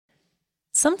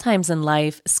Sometimes in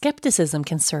life, skepticism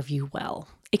can serve you well.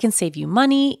 It can save you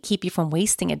money, keep you from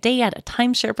wasting a day at a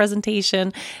timeshare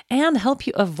presentation, and help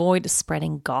you avoid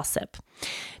spreading gossip.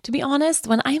 To be honest,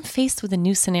 when I'm faced with a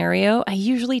new scenario, I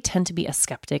usually tend to be a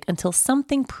skeptic until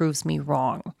something proves me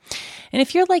wrong. And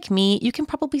if you're like me, you can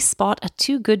probably spot a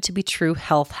too good to be true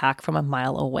health hack from a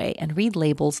mile away and read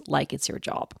labels like it's your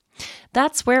job.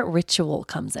 That's where Ritual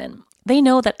comes in. They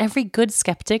know that every good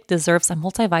skeptic deserves a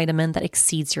multivitamin that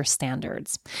exceeds your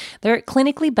standards. Their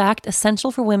clinically backed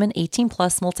Essential for Women 18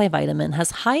 Plus multivitamin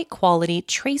has high quality,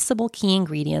 traceable key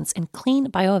ingredients in clean,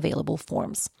 bioavailable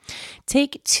forms.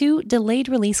 Take 2 delayed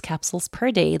release capsules per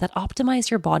day that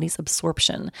optimize your body's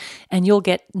absorption, and you'll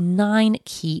get 9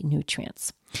 key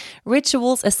nutrients.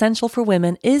 Ritual's Essential for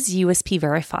Women is USP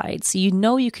verified, so you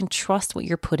know you can trust what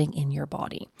you're putting in your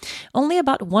body. Only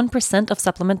about 1% of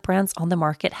supplement brands on the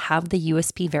market have the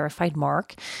USP verified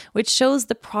mark, which shows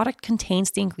the product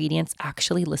contains the ingredients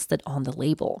actually listed on the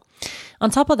label. On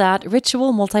top of that,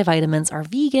 Ritual multivitamins are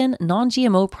vegan,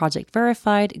 non-GMO project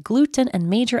verified, gluten and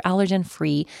major allergen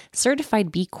free,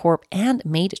 certified B Corp, and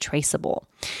made traceable.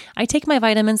 I take my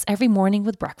vitamins every morning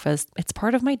with breakfast. It's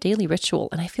part of my daily ritual,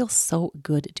 and I feel so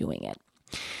good doing it.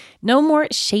 No more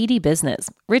shady business.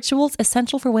 Ritual's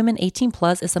Essential for Women 18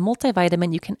 Plus is a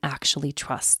multivitamin you can actually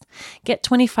trust. Get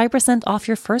 25% off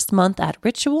your first month at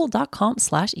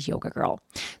ritual.com/yogagirl.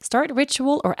 Start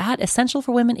Ritual or add Essential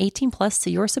for Women 18 Plus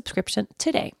to your subscription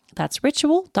today. That's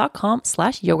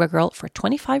ritual.com/yogagirl for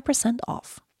 25%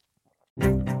 off.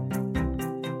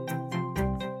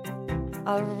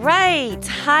 All right.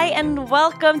 Hi, and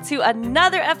welcome to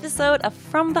another episode of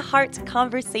From the Heart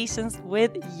Conversations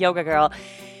with Yoga Girl.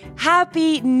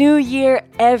 Happy New Year,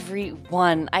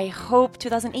 everyone. I hope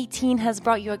 2018 has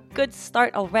brought you a good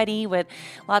start already with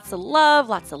lots of love,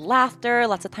 lots of laughter,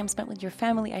 lots of time spent with your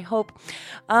family, I hope.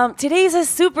 Today's a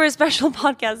super special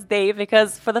podcast day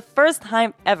because for the first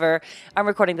time ever, I'm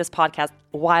recording this podcast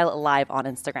while live on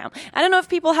Instagram. I don't know if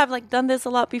people have done this a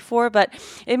lot before, but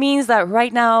it means that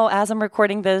right now, as I'm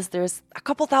recording this, there's a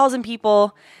couple thousand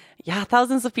people. Yeah,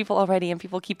 thousands of people already, and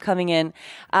people keep coming in,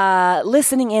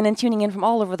 listening in and tuning in from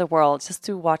all over the world just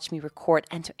to watch me record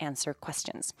and to answer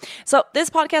questions. So this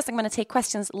podcast, I'm going to take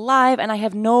questions live, and I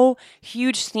have no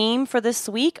huge theme for this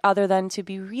week other than to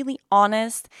be really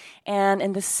honest and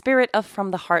in the spirit of From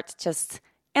the Heart, just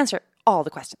answer all the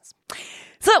questions.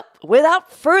 So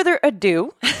without further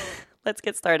ado, let's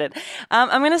get started.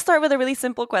 I'm going to start with a really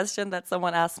simple question that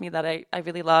someone asked me that I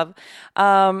really love.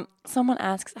 Someone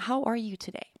asks, how are you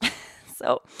today?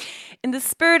 So in the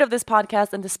spirit of this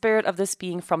podcast and the spirit of this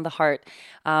being from the heart,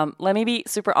 let me be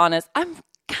super honest. I'm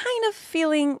kind of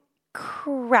feeling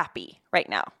crappy right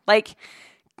now.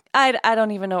 I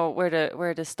don't even know where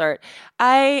to start.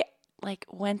 I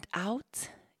went out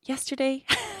yesterday.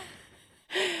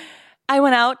 I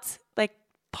went out,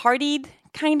 partied,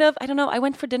 kind of. I don't know. I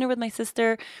went for dinner with my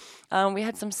sister. We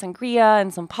had some sangria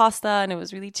and some pasta, and it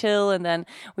was really chill. And then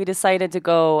we decided to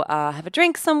go have a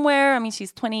drink somewhere. I mean,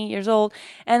 she's 20 years old.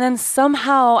 And then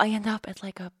somehow I end up at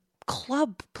a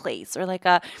club place or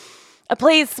a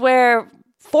place where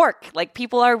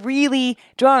people are really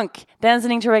drunk,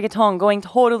 dancing to reggaeton, going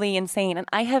totally insane. And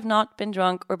I have not been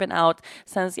drunk or been out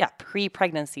since,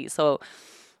 pre-pregnancy. So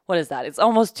what is that? It's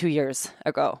almost 2 years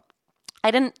ago. I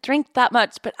didn't drink that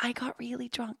much, but I got really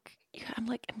drunk. I'm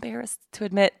embarrassed to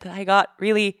admit that I got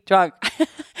really drunk.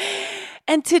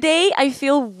 And today I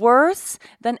feel worse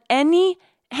than any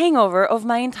hangover of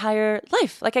my entire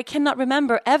life. I cannot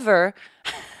remember ever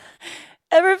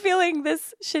feeling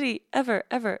this shitty, ever.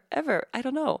 I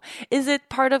don't know. Is it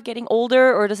part of getting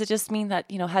older, or does it just mean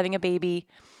that, having a baby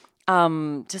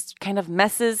just kind of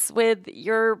messes with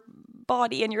your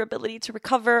body and your ability to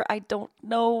recover? I don't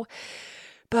know.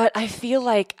 But I feel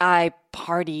like I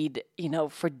partied,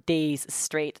 for days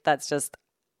straight. That's just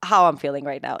how I'm feeling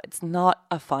right now. It's not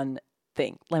a fun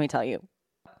thing, let me tell you.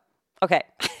 Okay,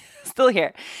 still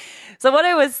here. So what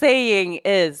I was saying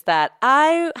is that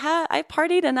I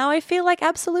partied and now I feel like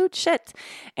absolute shit.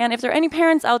 And if there are any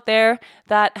parents out there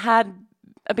that had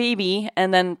a baby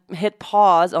and then hit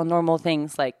pause on normal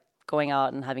things like going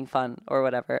out and having fun or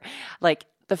whatever,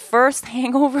 the first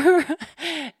hangover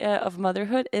of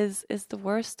motherhood is the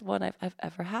worst one I've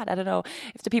ever had. I don't know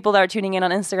if the people that are tuning in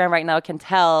on Instagram right now can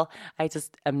tell. I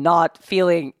just am not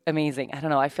feeling amazing. I don't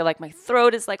know. I feel like my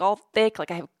throat is all thick,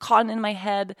 I have cotton in my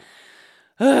head.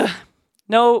 Ugh,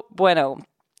 no bueno.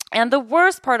 And the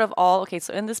worst part of all, okay,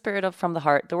 so in the spirit of From the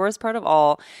Heart, the worst part of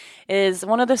all is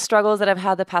one of the struggles that I've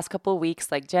had the past couple of weeks,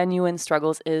 genuine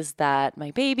struggles, is that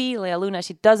my baby, Lea Luna,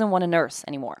 she doesn't want to nurse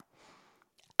anymore.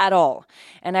 at all.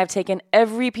 And I've taken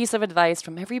every piece of advice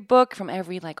from every book, from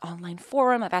every like online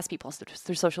forum. I've asked people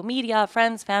through social media,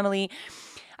 friends, family.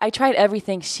 I tried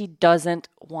everything. She doesn't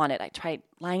want it. I tried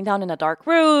lying down in a dark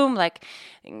room, like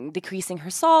decreasing her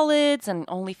solids and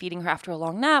only feeding her after a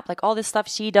long nap, like all this stuff.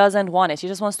 She doesn't want it. She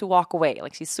just wants to walk away.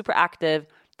 Like she's super active.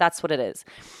 That's what it is.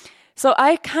 So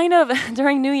I kind of,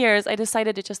 during New Year's, I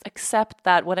decided to just accept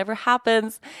that whatever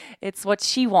happens, it's what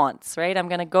she wants, right? I'm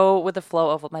going to go with the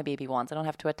flow of what my baby wants. I don't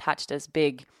have to attach this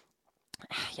big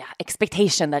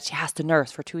expectation that she has to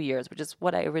nurse for 2 years, which is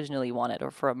what I originally wanted,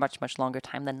 or for a much, much longer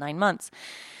time than 9 months.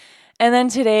 And then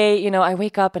today, I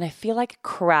wake up and I feel like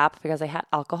crap because I had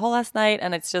alcohol last night,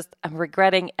 and it's just, I'm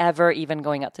regretting ever even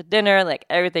going out to dinner. Like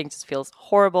everything just feels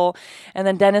horrible. And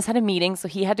then Dennis had a meeting, so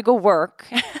he had to go work.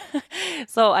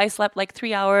 So I slept like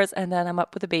 3 hours, and then I'm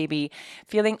up with the baby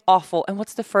feeling awful. And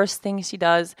what's the first thing she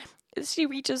does is she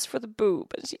reaches for the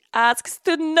boob and she asks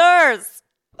to nurse.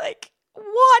 Like,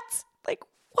 what? Like,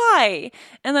 why?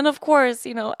 And then, of course,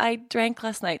 I drank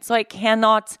last night, so I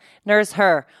cannot nurse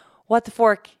her. What the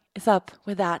fork is up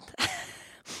with that?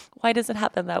 Why does it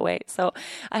happen that way? So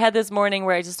I had this morning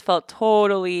where I just felt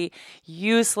totally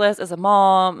useless as a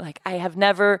mom. Like I've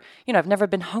never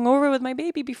been hungover with my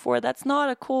baby before. That's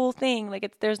not a cool thing.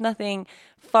 Like there's nothing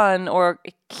fun or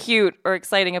cute or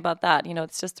exciting about that.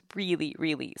 It's just really,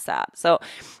 really sad. So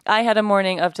I had a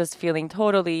morning of just feeling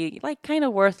totally like kind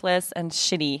of worthless and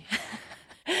shitty.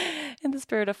 In the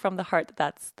spirit of From the Heart,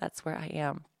 that's where I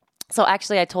am. So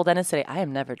actually, I told Dennis today, I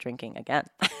am never drinking again.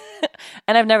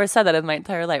 And I've never said that in my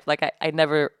entire life. Like I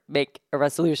never make a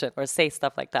resolution or say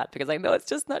stuff like that because I know it's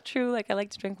just not true. Like I like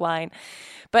to drink wine.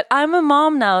 But I'm a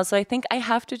mom now, so I think I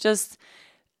have to just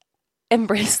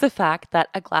embrace the fact that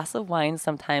a glass of wine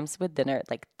sometimes with dinner,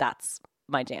 like that's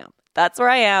my jam. That's where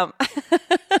I am.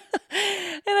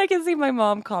 And I can see my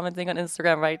mom commenting on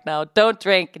Instagram right now. Don't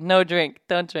drink, no drink,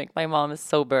 don't drink. My mom is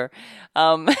sober.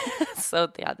 So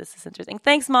yeah, this is interesting.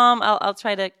 Thanks, Mom. I'll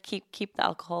try to keep the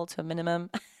alcohol to a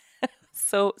minimum.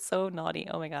 So naughty.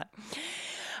 Oh my God.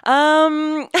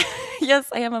 Yes,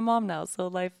 I am a mom now, so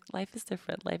life is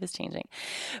different. Life is changing.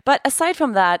 But aside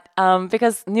from that,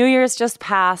 because New Year's just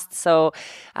passed, so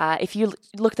if you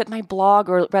looked at my blog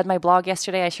or read my blog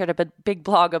yesterday, I shared a big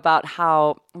blog about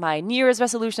how my New Year's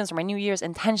resolutions or my New Year's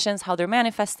intentions, how they're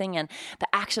manifesting, and the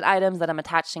action items that I'm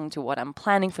attaching to what I'm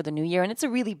planning for the new year. And it's a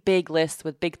really big list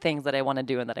with big things that I want to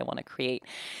do and that I want to create.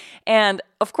 And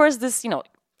of course, this,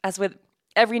 as with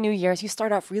every New Year's, you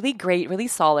start off really great, really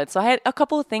solid. So I had a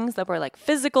couple of things that were like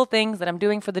physical things that I'm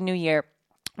doing for the new year.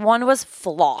 One was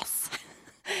floss,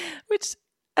 which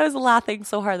I was laughing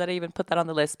so hard that I even put that on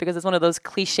the list because it's one of those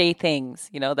cliche things,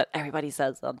 that everybody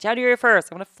says on January 1st,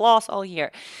 I'm going to floss all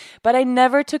year. But I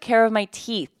never took care of my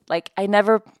teeth. Like I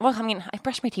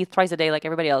brush my teeth twice a day like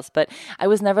everybody else, but I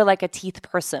was never like a teeth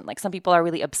person. Like some people are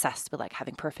really obsessed with like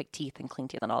having perfect teeth and clean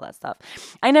teeth and all that stuff.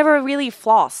 I never really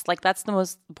flossed. Like that's the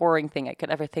most boring thing I could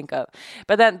ever think of.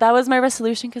 But then that was my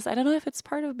resolution because I don't know if it's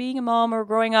part of being a mom or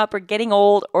growing up or getting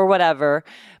old or whatever,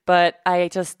 but I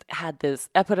just had this,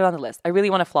 I put it on the list. I really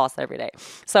want to floss every day.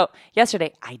 So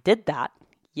yesterday I did that.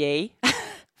 Yay.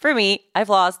 For me, I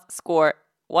flossed, score,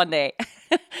 1 day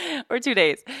or 2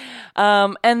 days.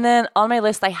 And then on my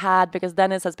list I had, because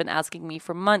Dennis has been asking me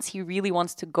for months, he really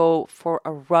wants to go for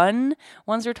a run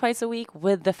once or twice a week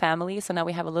with the family. So now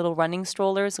we have a little running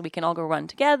stroller so we can all go run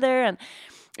together. And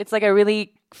it's like a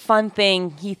really fun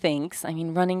thing, he thinks. I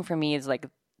mean, running for me is like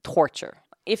torture.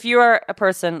 If you are a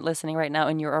person listening right now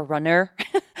and you're a runner,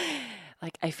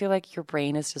 like I feel like your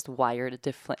brain is just wired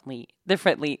differently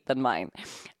than mine.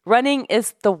 Running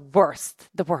is the worst.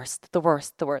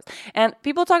 And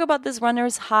people talk about this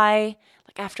runner's high,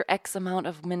 like after X amount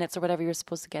of minutes or whatever, you're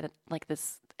supposed to get it, like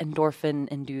this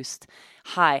endorphin-induced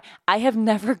high. I have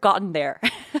never gotten there,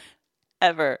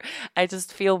 ever. I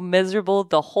just feel miserable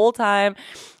the whole time.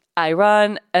 I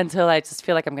run until I just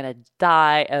feel like I'm going to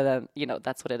die. And then,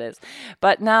 that's what it is.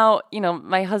 But now,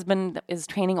 my husband is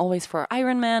training always for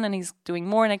Ironman and he's doing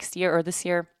more next year or this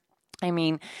year.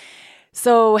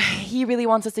 So he really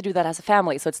wants us to do that as a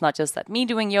family. So it's not just that me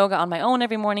doing yoga on my own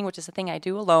every morning, which is a thing I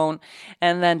do alone.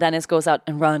 And then Dennis goes out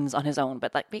and runs on his own,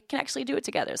 but like we can actually do it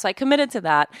together. So I committed to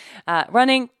that,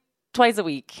 running twice a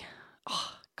week.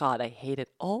 Oh God, I hate it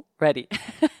already.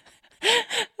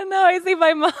 And now I see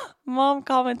my mom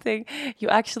commenting, you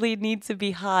actually need to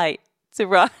be high to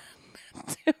run.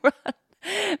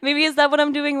 Maybe is that what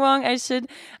I'm doing wrong? I should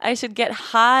get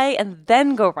high and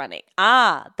then go running.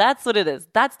 That's what it is.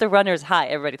 That's the runner's high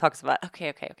everybody talks about.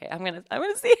 Okay. I'm gonna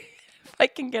see if I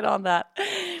can get on that.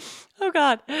 Oh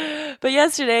God. But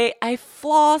yesterday I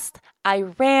flossed, I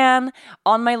ran.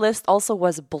 On my list also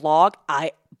was blog.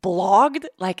 I blogged.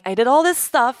 Like I did all this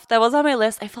stuff that was on my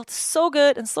list. I felt so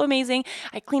good and so amazing.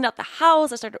 I cleaned out the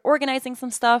house. I started organizing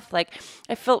some stuff. Like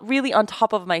I felt really on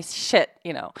top of my shit,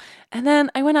 And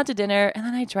then I went out to dinner and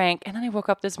then I drank and then I woke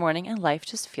up this morning and life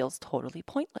just feels totally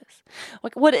pointless.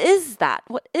 Like what is that?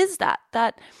 What is that?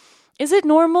 Is it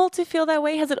normal to feel that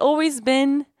way? Has it always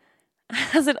been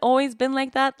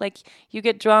like that? Like you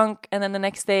get drunk and then the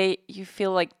next day you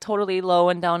feel like totally low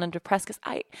and down and depressed? Because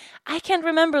I can't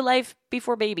remember life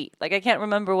before baby. Like I can't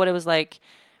remember what it was like.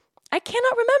 I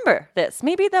cannot remember this.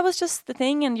 Maybe that was just the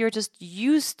thing and you're just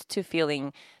used to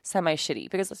feeling semi-shitty.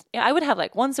 Because I would have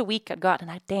like once a week I'd go out and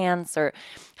I'd dance or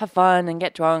have fun and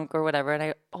get drunk or whatever. And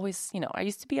I always, I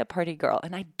used to be a party girl.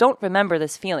 And I don't remember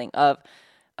this feeling of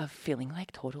feeling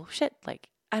like total shit. Like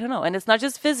I don't know. And it's not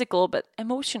just physical, but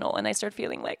emotional. And I start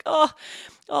feeling like,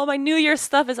 all my New Year's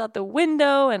stuff is out the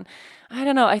window. And I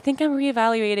don't know. I think I'm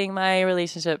reevaluating my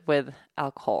relationship with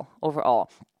alcohol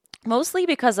overall. Mostly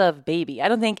because of baby. I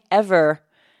don't think ever.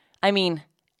 And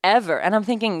I'm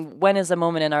thinking, when is a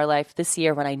moment in our life this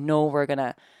year when I know we're going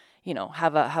to,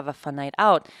 have a fun night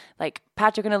out? Like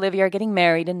Patrick and Olivia are getting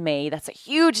married in May. That's a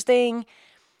huge thing.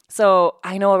 So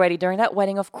I know already during that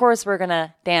wedding, of course, we're going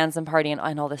to dance and party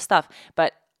and all this stuff.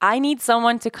 But I need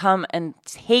someone to come and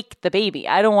take the baby.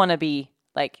 I don't want to be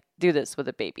like, do this with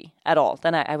a baby at all.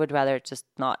 Then I would rather just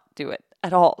not do it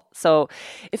at all. So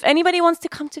if anybody wants to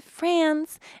come to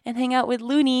France and hang out with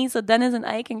Looney so Dennis and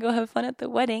I can go have fun at the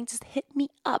wedding, just hit me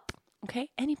up. Okay?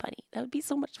 Anybody. That would be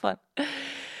so much fun.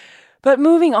 But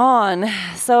moving on.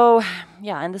 So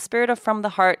yeah, in the spirit of From the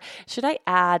Heart, should I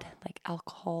add like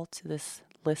alcohol to this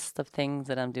list of things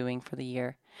that I'm doing for the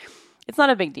year? It's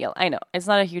not a big deal. I know. It's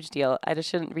not a huge deal. I just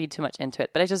shouldn't read too much into it.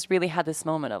 But I just really had this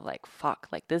moment of like, fuck,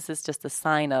 like this is just a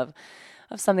sign of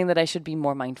something that I should be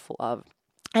more mindful of.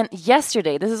 And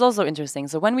yesterday, this is also interesting.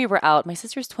 So when we were out, my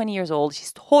sister's 20 years old.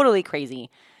 She's totally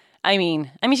crazy. I mean,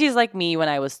 she's like me when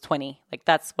I was 20. Like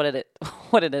that's what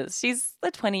it is. She's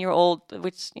a 20-year-old,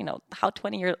 which, how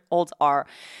 20-year-olds are.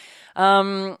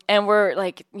 And we're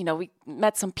like, we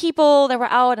met some people that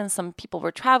were out and some people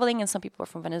were traveling and some people were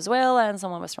from Venezuela and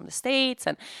someone was from the States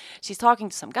and she's talking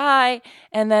to some guy.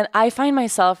 And then I find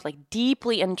myself like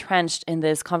deeply entrenched in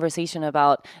this conversation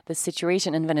about the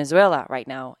situation in Venezuela right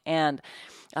now. And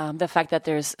the fact that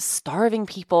there's starving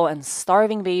people and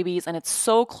starving babies and it's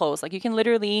so close. Like you can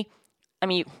literally,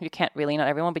 you can't really, not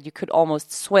everyone, but you could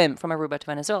almost swim from Aruba to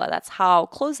Venezuela. That's how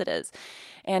close it is.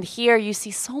 And here you see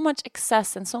so much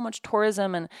excess and so much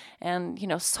tourism and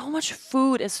so much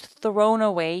food is thrown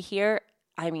away here.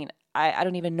 I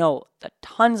don't even know the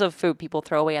tons of food people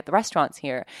throw away at the restaurants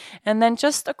here. And then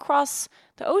just across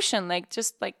the ocean,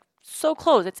 just so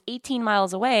close, it's 18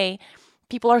 miles away,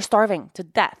 people are starving to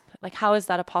death. Like, how is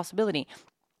that a possibility?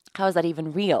 How is that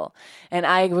even real? And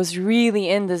I was really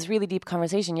in this really deep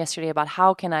conversation yesterday about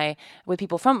how can I, with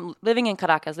people from living in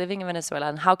Caracas, living in Venezuela,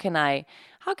 and how can I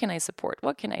support?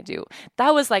 What can I do?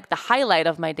 That was like the highlight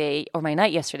of my day or my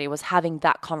night yesterday, was having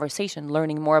that conversation,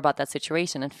 learning more about that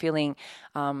situation and feeling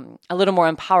a little more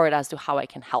empowered as to how I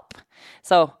can help.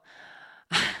 So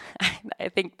I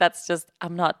think that's just,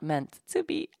 I'm not meant to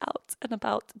be out and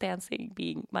about dancing,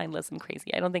 being mindless and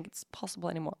crazy. I don't think it's possible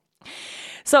anymore.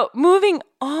 So moving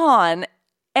on,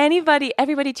 everybody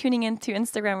tuning into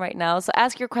Instagram right now, so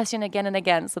ask your question again and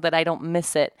again so that I don't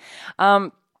miss it.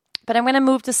 But I'm going to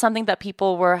move to something that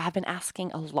people have been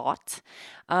asking a lot.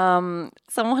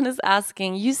 Someone is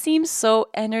asking, you seem so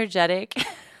energetic.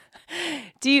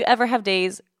 Do you ever have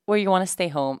days where you want to stay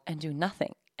home and do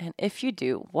nothing? And if you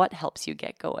do, what helps you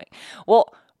get going?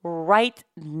 Well, right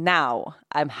now,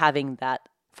 I'm having that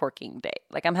forking day.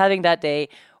 Like I'm having that day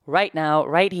right now,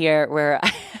 right here, where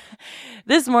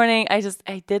this morning, I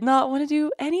did not want to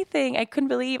do anything. I couldn't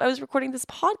believe I was recording this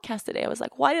podcast today. I was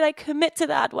like, why did I commit to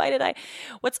that?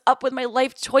 What's up with my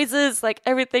life choices? Like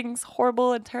everything's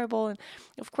horrible and terrible. And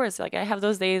of course, like I have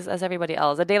those days as everybody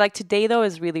else. A day like today, though,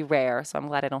 is really rare. So I'm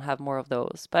glad I don't have more of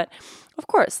those. But of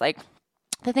course, like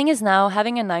the thing is now,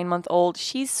 having a 9-month-old,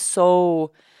 she's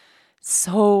so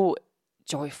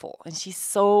joyful and she's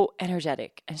so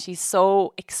energetic and she's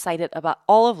so excited about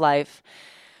all of life.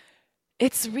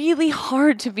 It's really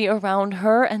hard to be around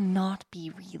her and not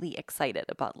be really excited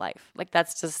about life. Like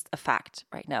that's just a fact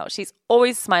right now. She's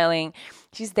always smiling.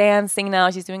 She's dancing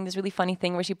now. She's doing this really funny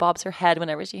thing where she bobs her head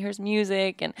whenever she hears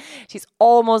music and she's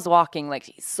almost walking. Like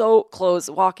she's so close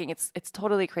walking. It's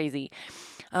totally crazy.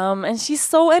 And she's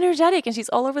so energetic and she's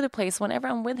all over the place. Whenever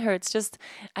I'm with her, it's just,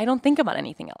 I don't think about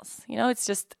anything else. It's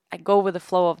just, I go with the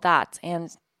flow of that.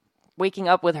 And waking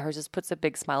up with her just puts a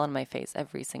big smile on my face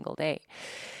every single day.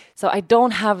 So I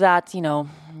don't have that,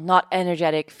 not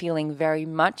energetic feeling very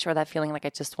much, or that feeling like I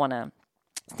just want to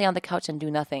stay on the couch and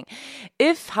do nothing.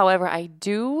 If, however, I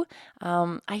do,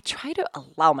 I try to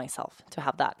allow myself to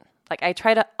have that. Like I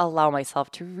try to allow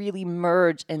myself to really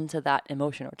merge into that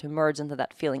emotion or to merge into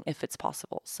that feeling if it's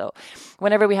possible. So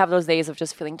whenever we have those days of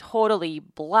just feeling totally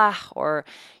blah or,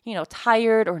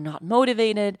 tired or not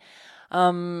motivated,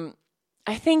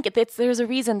 I think there's a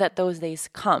reason that those days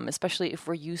come, especially if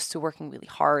we're used to working really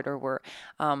hard or we're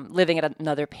living at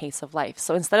another pace of life.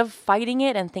 So instead of fighting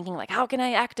it and thinking like, how can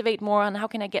I activate more and how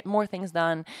can I get more things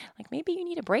done? Like maybe you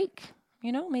need a break,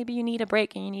 maybe you need a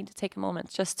break and you need to take a moment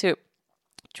just to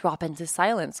drop into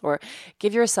silence or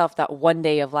give yourself that one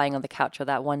day of lying on the couch or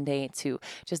that one day to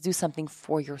just do something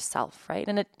for yourself, right?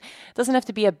 And it doesn't have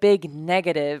to be a big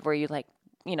negative where you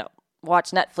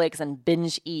watch Netflix and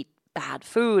binge eat bad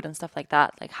food and stuff like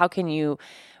that. Like how can you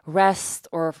rest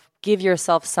or give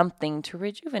yourself something to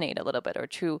rejuvenate a little bit or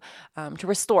to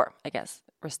restore, I guess.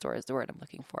 Restore is the word I'm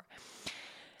looking for.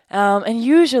 And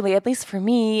usually, at least for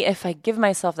me, if I give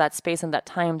myself that space and that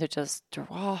time to just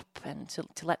drop and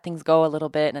to let things go a little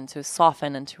bit and to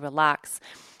soften and to relax,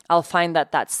 I'll find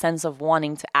that sense of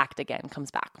wanting to act again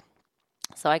comes back.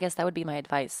 So I guess that would be my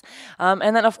advice.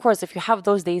 And then, of course, if you have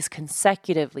those days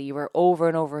consecutively where over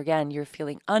and over again you're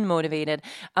feeling unmotivated,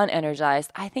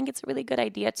 unenergized, I think it's a really good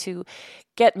idea to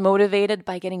get motivated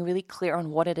by getting really clear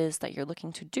on what it is that you're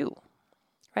looking to do,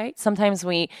 right? Sometimes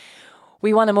we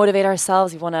want to motivate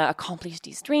ourselves. We want to accomplish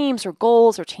these dreams or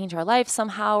goals or change our life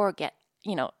somehow or get,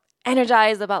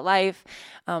 energized about life.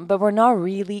 But we're not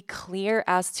really clear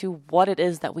as to what it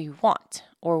is that we want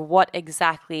or what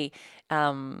exactly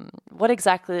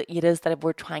it is that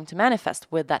we're trying to manifest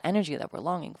with that energy that we're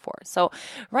longing for. So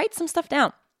write some stuff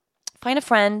down. Find a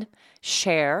friend,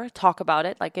 share, talk about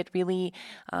it. Like it really,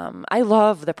 I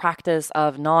love the practice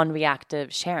of non-reactive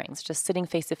sharings, just sitting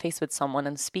face to face with someone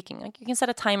and speaking. Like you can set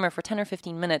a timer for 10 or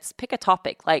 15 minutes, pick a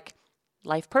topic like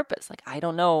life purpose. Like I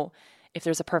don't know if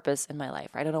there's a purpose in my life,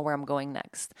 or I don't know where I'm going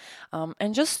next.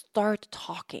 And just start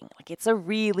talking. Like it's a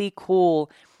really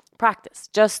cool practice.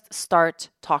 Just start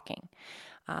talking.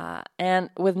 And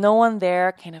with no one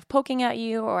there kind of poking at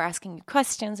you or asking you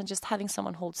questions and just having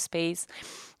someone hold space,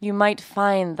 you might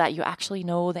find that you actually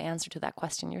know the answer to that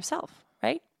question yourself,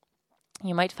 right?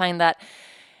 You might find that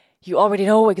you already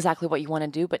know exactly what you want to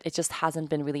do, but it just hasn't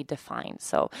been really defined.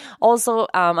 So also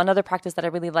another practice that I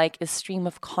really like is stream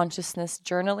of consciousness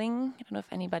journaling. I don't know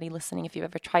if anybody listening, if you've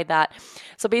ever tried that.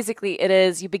 So basically it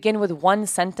is you begin with one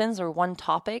sentence or one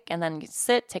topic and then you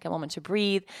sit, take a moment to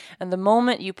breathe. And the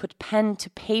moment you put pen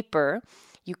to paper,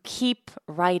 you keep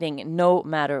writing no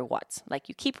matter what. Like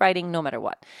you keep writing no matter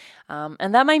what.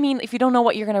 And that might mean if you don't know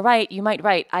what you're going to write, you might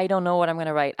write, I don't know what I'm going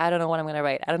to write. I don't know what I'm going to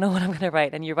write. I don't know what I'm going to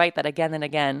write. And you write that again and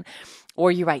again.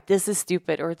 Or you write, this is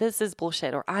stupid, or this is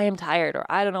bullshit, or I am tired, or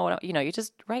I don't know what, you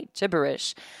just write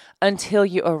gibberish until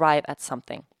you arrive at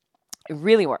something. It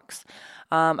really works.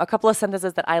 A couple of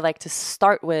sentences that I like to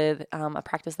start with, a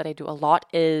practice that I do a lot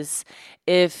is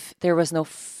if there was no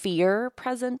fear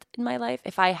present in my life,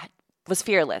 if I was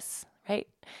fearless, right?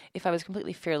 If I was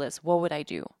completely fearless, what would I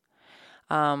do?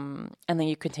 And then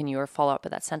you continue or follow up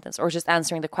with that sentence or just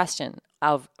answering the question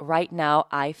of right now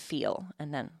I feel,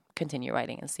 and then continue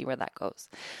writing and see where that goes.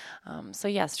 So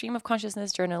yeah, stream of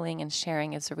consciousness journaling and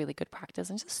sharing is a really good practice,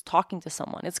 and just talking to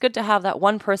someone. It's good to have that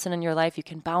one person in your life you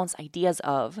can bounce ideas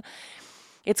of.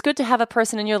 It's good to have a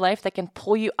person in your life that can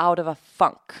pull you out of a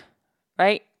funk,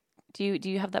 right? Do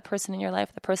you have that person in your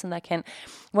life, the person that can,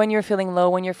 when you're feeling low,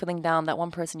 when you're feeling down, that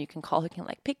one person you can call who can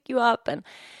like pick you up and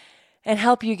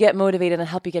help you get motivated and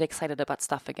help you get excited about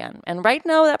stuff again. And right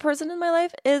now, that person in my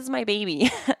life is my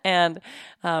baby. And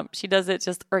she does it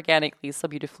just organically, so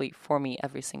beautifully for me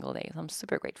every single day. So I'm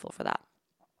super grateful for that.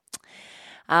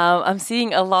 I'm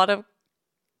seeing a lot of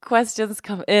questions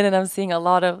come in, and I'm seeing a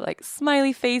lot of like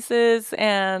smiley faces.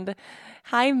 And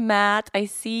hi, Matt. I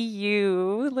see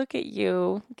you. Look at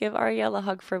you. Give Ariel a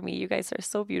hug for me. You guys are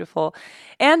so beautiful.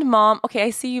 And Mom. Okay,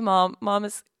 I see you, Mom. Mom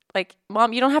is like,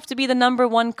 Mom, you don't have to be the number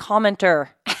one commenter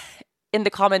in the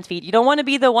comment feed. You don't want to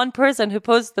be the one person who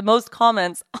posts the most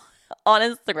comments on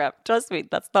Instagram. Trust me,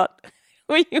 that's not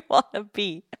who you want to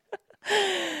be.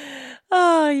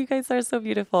 Oh, you guys are so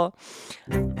beautiful.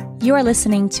 You are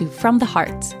listening to From the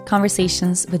Heart,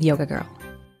 Conversations with Yoga Girl.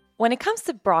 When it comes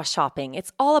to bra shopping,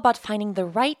 it's all about finding the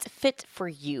right fit for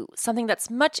you, something that's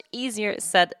much easier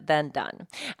said than done.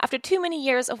 After too many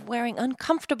years of wearing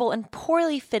uncomfortable and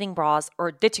poorly fitting bras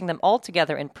or ditching them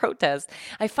altogether in protest,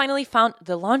 I finally found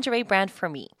the lingerie brand for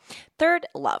me, Third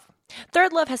Love.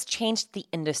 Third Love has changed the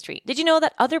industry. Did you know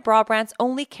that other bra brands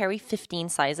only carry 15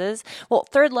 sizes? Well,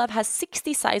 Third Love has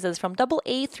 60 sizes from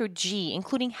AA through G,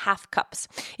 including half cups.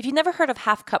 If you've never heard of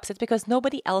half cups, it's because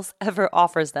nobody else ever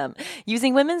offers them.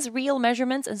 Using women's real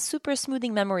measurements and super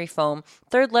smoothing memory foam,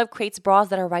 Third Love creates bras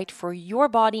that are right for your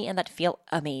body and that feel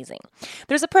amazing.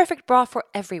 There's a perfect bra for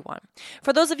everyone.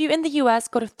 For those of you in the US,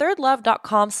 go to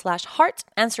thirdlove.com/heart,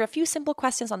 answer a few simple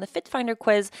questions on the Fit Finder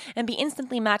quiz, and be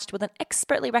instantly matched with an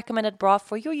expertly recommended bra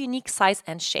for your unique size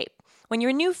and shape. When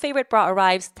your new favorite bra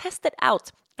arrives, test it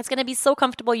out. It's going to be so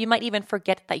comfortable you might even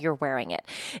forget that you're wearing it.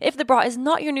 If the bra is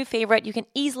not your new favorite, you can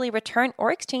easily return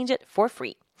or exchange it for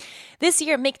free. This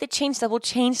year, make the change that will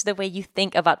change the way you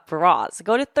think about bras.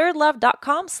 Go to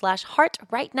thirdlove.com/heart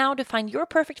right now to find your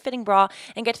perfect fitting bra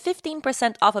and get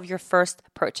 15% off of your first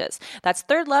purchase. That's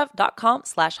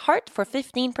thirdlove.com/heart for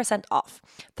 15% off.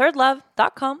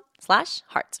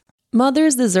 thirdlove.com/heart.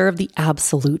 Mothers deserve the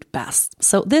absolute best.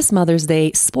 So this Mother's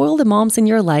Day, spoil the moms in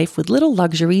your life with little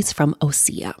luxuries from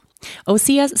Osea.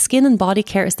 Osea's skin and body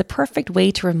care is the perfect way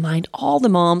to remind all the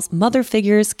moms, mother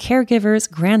figures,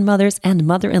 caregivers, grandmothers, and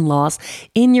mother-in-laws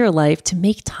in your life to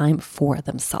make time for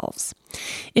themselves.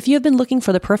 If you have been looking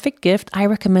for the perfect gift, I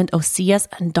recommend Osea's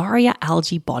Undaria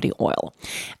Algae Body Oil.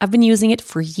 I've been using it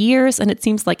for years, and it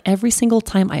seems like every single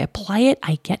time I apply it,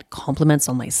 I get compliments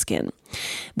on my skin.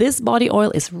 This body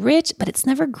oil is rich, but it's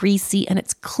never greasy, and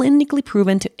it's clinically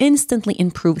proven to instantly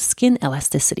improve skin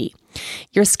elasticity.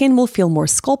 Your skin will feel more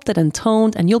sculpted and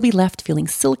toned, and you'll be left feeling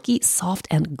silky, soft,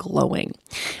 and glowing.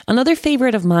 Another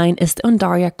favorite of mine is the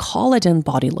Undaria Collagen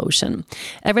Body Lotion.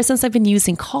 Ever since I've been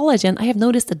using collagen, I have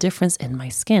noticed a difference in my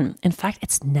skin. In fact,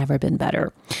 it's never been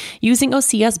better. Using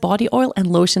Osea's body oil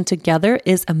and lotion together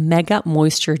is a mega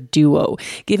moisture duo,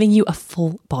 giving you a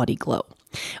full body glow.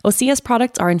 Osea's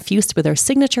products are infused with their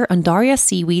signature Undaria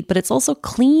seaweed, but it's also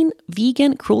clean,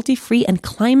 vegan, cruelty-free, and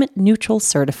climate-neutral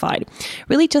certified.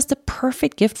 Really just a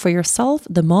perfect gift for yourself,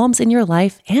 the moms in your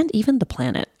life, and even the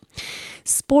planet.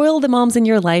 Spoil the moms in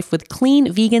your life with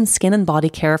clean, vegan skin and body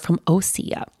care from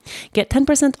Osea. Get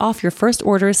 10% off your first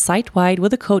orders site-wide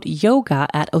with the code YOGA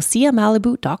at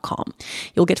OseaMalibu.com.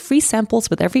 You'll get free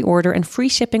samples with every order and free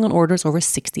shipping on orders over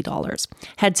 $60.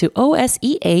 Head to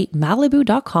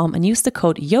OSEAMalibu.com and use the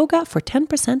code YOGA for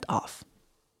 10% off.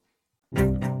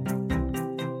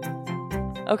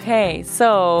 Okay,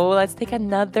 so let's take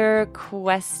another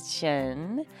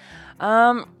question.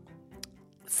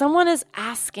 Someone is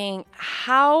asking,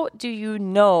 how do you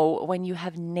know when you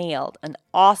have nailed an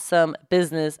awesome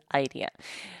business idea?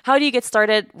 How do you get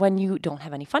started when you don't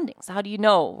have any funding? So how do you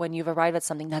know when you've arrived at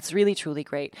something that's really, truly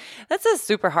great? That's a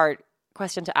super hard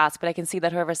question to ask, but I can see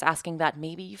that whoever's asking that,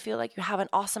 maybe you feel like you have an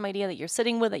awesome idea that you're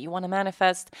sitting with, that you want to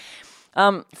manifest.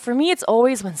 For me, it's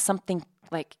always when something,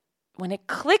 like when it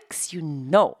clicks,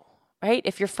 right?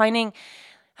 If you're finding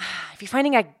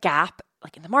a gap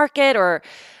like in the market, or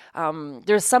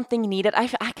there's something needed. I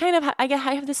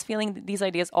have this feeling that these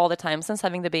ideas all the time since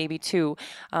having the baby too,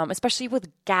 especially with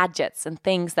gadgets and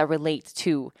things that relate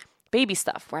to baby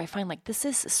stuff, where I find like, this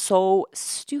is so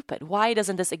stupid. Why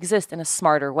doesn't this exist in a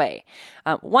smarter way?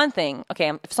 One thing,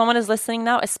 okay, if someone is listening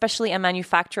now, especially a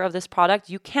manufacturer of this product,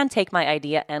 you can take my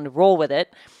idea and roll with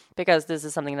it, because this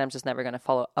is something that I'm just never going to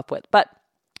follow up with. But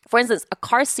for instance, a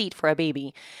car seat for a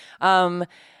baby.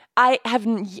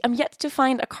 I'm yet to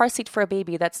find a car seat for a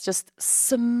baby that's just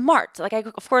smart. Like,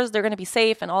 of course, they're going to be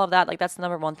safe and all of that. Like, that's the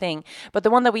number one thing. But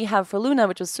the one that we have for Luna,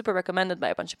 which was super recommended by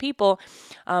a bunch of people,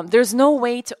 there's no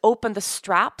way to open the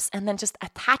straps and then just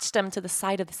attach them to the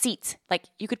side of the seat. Like,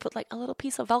 you could put like a little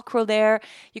piece of Velcro there.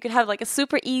 You could have like a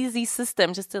super easy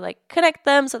system just to like connect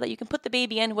them so that you can put the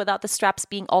baby in without the straps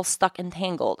being all stuck and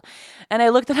tangled. And I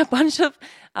looked at a bunch of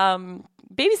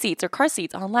baby seats or car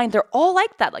seats online. They're all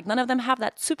like that. Like, none of them have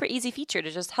that super easy feature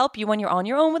to just help you when you're on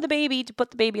your own with the baby to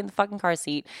put the baby in the fucking car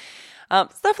seat.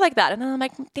 Stuff like that. And then I'm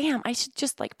like, damn, I should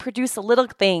just like produce a little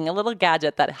thing, a little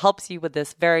gadget that helps you with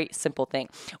this very simple thing.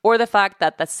 Or the fact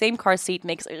that that same car seat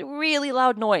makes a really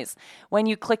loud noise when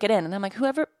you click it in. And I'm like,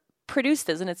 whoever produced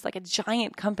this, and it's like a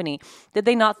giant company, did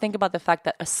they not think about the fact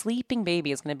that a sleeping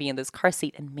baby is going to be in this car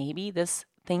seat, and maybe this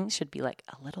thing should be like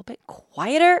a little bit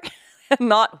quieter?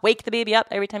 Not wake the baby up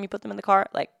every time you put them in the car.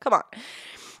 Like, come on.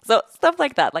 So stuff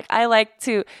like that. Like, I like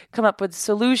to come up with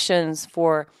solutions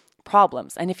for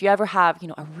problems. And if you ever have,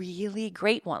 a really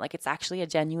great one, like it's actually a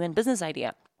genuine business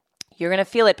idea, you're going to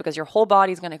feel it because your whole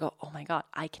body is going to go, oh my God,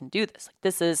 I can do this. Like,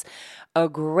 this is a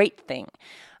great thing.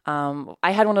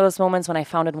 I had one of those moments when I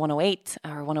founded 108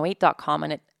 or 108.com,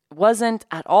 and it wasn't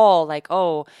at all like,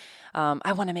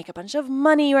 I want to make a bunch of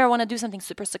money, or I want to do something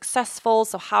super successful.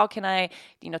 So how can I,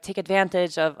 take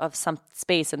advantage of some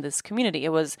space in this community?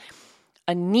 It was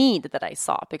a need that I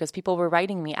saw because people were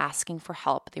writing me asking for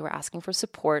help. They were asking for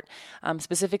support,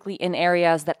 specifically in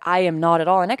areas that I am not at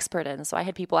all an expert in. So I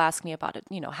had people ask me about it,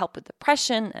 help with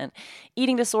depression and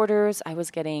eating disorders. I was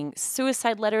getting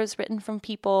suicide letters written from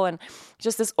people and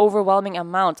just this overwhelming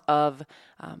amount of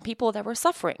people that were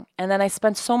suffering. And then I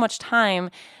spent so much time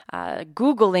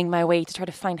Googling my way to try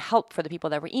to find help for the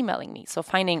people that were emailing me. So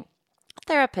finding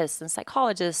therapists and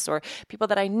psychologists or people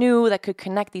that I knew that could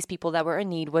connect these people that were in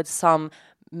need with some,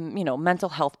 mental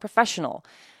health professional,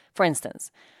 for instance.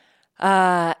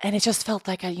 And it just felt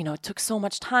like, it took so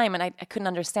much time and I couldn't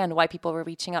understand why people were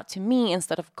reaching out to me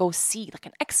instead of go see like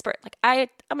an expert. Like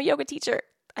I'm a yoga teacher.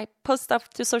 I post stuff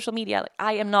to social media. Like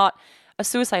I am not a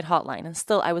suicide hotline. And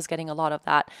still I was getting a lot of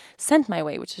that sent my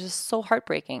way, which is just so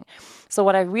heartbreaking. So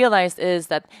what I realized is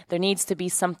that there needs to be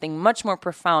something much more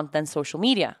profound than social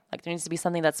media. Like there needs to be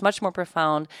something that's much more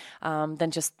profound than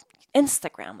just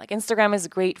Instagram. Like Instagram is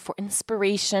great for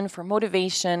inspiration, for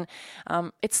motivation.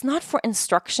 It's not for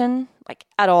instruction, like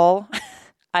at all.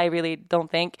 I really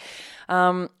don't think.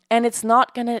 And it's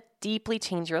not going to deeply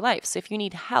change your life. So if you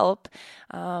need help,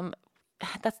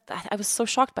 I was so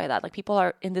shocked by that. Like people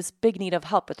are in this big need of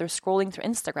help, but they're scrolling through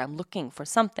Instagram looking for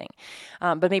something.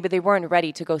 But maybe they weren't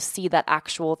ready to go see that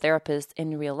actual therapist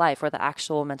in real life or the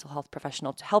actual mental health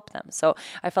professional to help them. So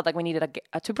I felt like we needed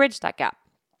to bridge that gap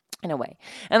in a way.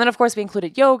 And then of course we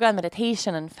included yoga and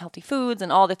meditation and healthy foods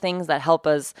and all the things that help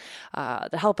us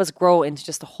grow into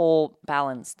just a whole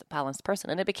balanced person.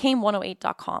 And it became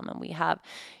 108.com. And we have,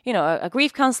 a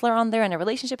grief counselor on there and a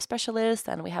relationship specialist.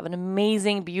 And we have an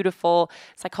amazing, beautiful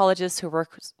psychologist who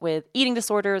works with eating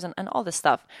disorders and all this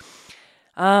stuff.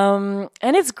 And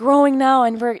it's growing now,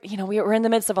 and we're in the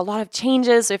midst of a lot of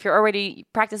changes. So if you're already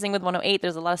practicing with 108,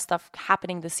 there's a lot of stuff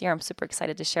happening this year. I'm super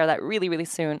excited to share that really, really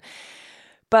soon.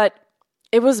 But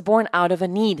it was born out of a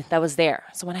need that was there.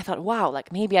 So when I thought, wow,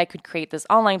 like maybe I could create this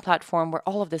online platform where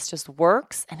all of this just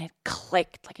works, and it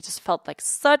clicked. Like it just felt like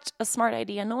such a smart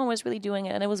idea. No one was really doing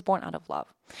it, and it was born out of love.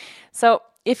 So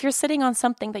if you're sitting on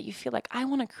something that you feel like, I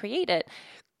want to create it,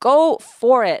 go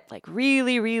for it. Like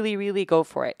really, really, really go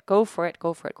for it. Go for it.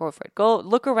 Go for it. Go for it. Go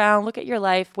look around, look at your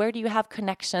life. Where do you have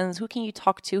connections? Who can you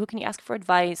talk to? Who can you ask for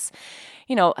advice?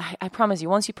 I promise you,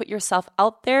 once you put yourself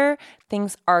out there,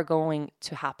 things are going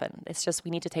to happen. It's just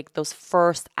we need to take those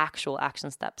first actual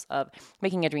action steps of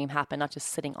making a dream happen, not just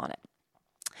sitting on it.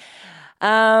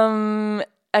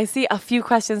 I see a few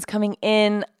questions coming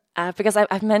in. Because I'm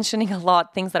mentioning a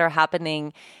lot things that are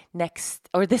happening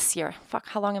this year. Fuck,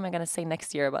 how long am I going to say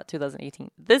next year about 2018?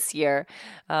 This year,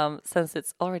 since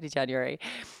it's already January.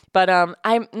 But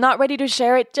I'm not ready to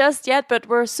share it just yet, but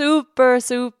we're super,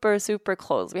 super, super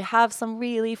close. We have some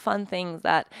really fun things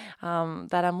that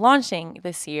I'm launching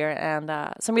this year and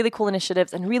some really cool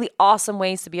initiatives and really awesome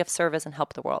ways to be of service and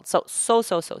help the world. So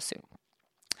soon.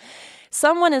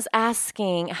 Someone is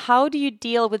asking, how do you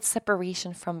deal with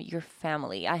separation from your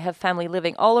family? I have family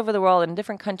living all over the world in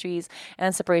different countries,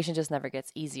 and separation just never gets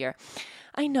easier.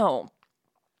 I know.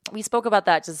 We spoke about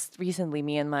that just recently,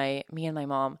 me and my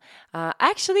mom.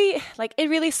 Actually, like it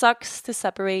really sucks to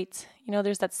separate.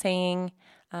 There's that saying,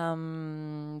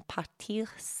 partir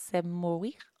c'est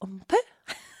mourir un peu.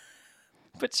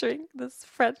 Butchering this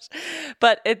French,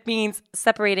 but it means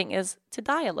separating is to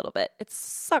die a little bit. It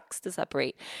sucks to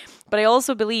separate. But I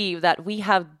also believe that we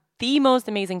have the most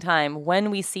amazing time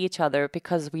when we see each other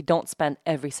because we don't spend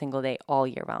every single day all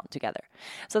year round together.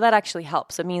 So that actually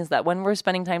helps. It means that when we're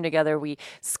spending time together, we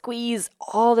squeeze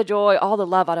all the joy, all the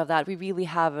love out of that. We really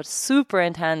have a super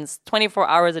intense 24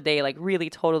 hours a day, like really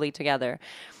totally together.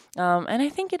 And I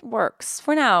think it works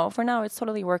for now. For now, it's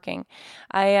totally working.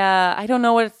 I don't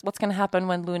know what's going to happen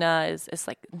when Luna is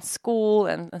like in school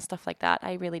and stuff like that.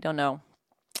 I really don't know.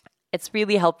 It's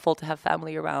really helpful to have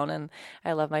family around, and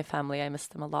I love my family. I miss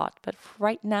them a lot. But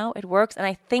right now, it works, and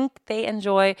I think they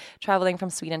enjoy traveling from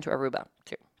Sweden to Aruba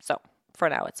too. So for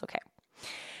now, it's okay.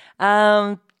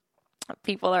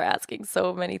 People are asking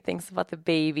so many things about the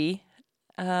baby.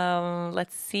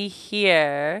 Let's see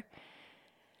here.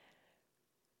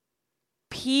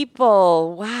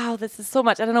 People, wow, this is so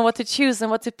much. I don't know what to choose and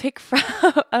what to pick from.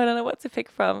 I don't know what to pick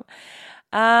from.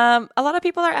 A lot of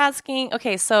people are asking,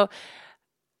 okay, so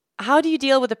how do you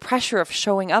deal with the pressure of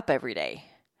showing up every day?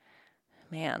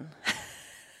 Man,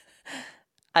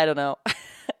 I don't know.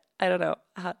 I don't know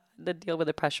how to deal with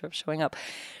the pressure of showing up.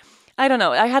 I don't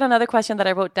know. I had another question that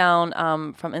I wrote down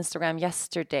from Instagram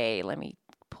yesterday. Let me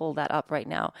pull that up right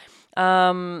now.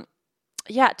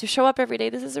 to show up every day.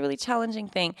 This is a really challenging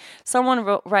thing. Someone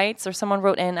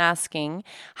wrote in asking,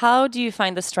 how do you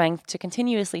find the strength to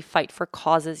continuously fight for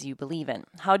causes you believe in?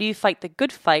 How do you fight the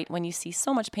good fight when you see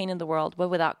so much pain in the world, but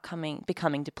without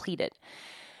becoming depleted?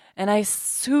 And I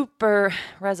super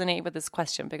resonate with this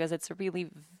question because it's a really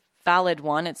valid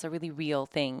one. It's a really real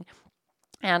thing.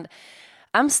 And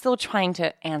I'm still trying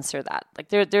to answer that. Like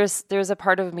there's a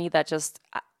part of me that just,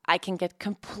 I can get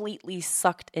completely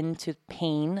sucked into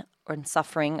pain or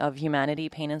suffering of humanity,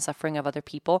 pain and suffering of other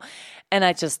people. And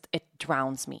it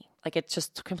drowns me. Like it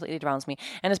just completely drowns me.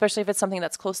 And especially if it's something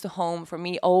that's close to home, for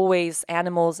me, always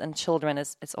animals and children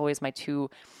it's always my two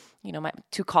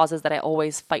causes that I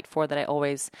always fight for, that I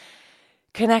always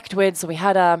connect with. So we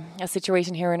had a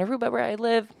situation here in Aruba where I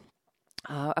live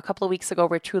a couple of weeks ago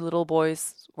where 2 little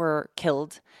boys were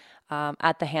killed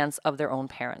at the hands of their own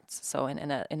parents. So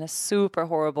in a super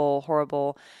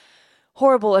horrible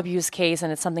abuse case,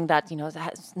 and it's something that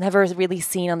has never really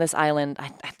seen on this island.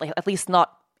 At least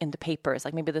not in the papers.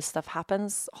 Like maybe this stuff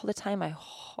happens all the time.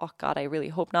 I really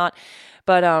hope not.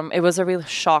 But it was a real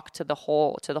shock to the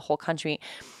whole country,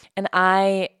 and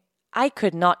I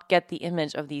could not get the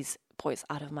image of these boys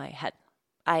out of my head.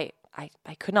 I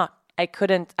could not. I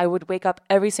couldn't. I would wake up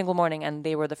every single morning, and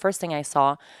they were the first thing I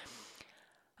saw.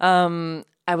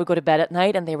 I would go to bed at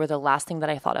night, and they were the last thing that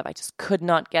I thought of. I just could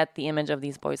not get the image of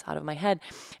these boys out of my head.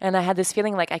 And I had this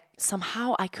feeling like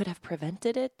somehow I could have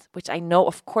prevented it, which I know,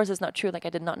 of course, is not true. Like I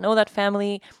did not know that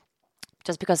family.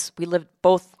 Just because we lived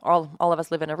all of us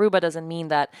live in Aruba doesn't mean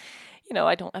that,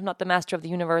 I'm not the master of the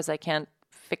universe. I can't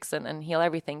fix and heal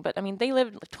everything. But I mean, they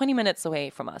lived 20 minutes away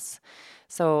from us.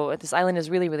 So this island is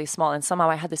really, really small. And somehow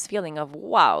I had this feeling of,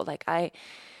 wow, like I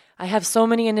have so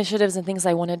many initiatives and things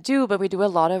I want to do, but we do a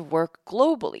lot of work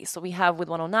globally. So we have with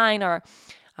 109, our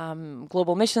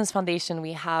Global Missions Foundation,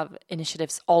 we have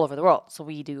initiatives all over the world. So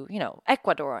we do,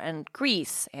 Ecuador and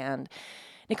Greece and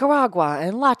Nicaragua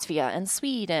and Latvia and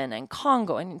Sweden and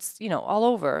Congo and it's, all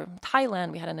over.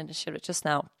 Thailand, we had an initiative just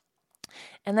now.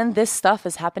 And then this stuff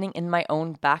is happening in my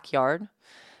own backyard.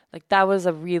 Like that was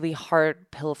a really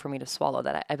hard pill for me to swallow,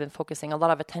 that I've been focusing a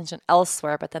lot of attention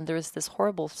elsewhere, but then there's this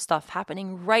horrible stuff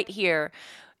happening right here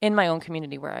in my own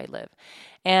community where I live.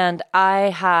 And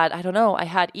I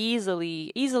had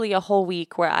easily a whole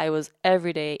week where I was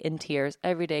every day in tears,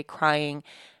 every day crying.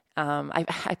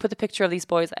 I put the picture of these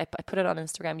boys. I put it on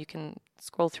Instagram. You can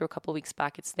scroll through a couple of weeks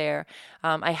back. It's there.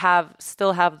 I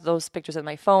still have those pictures in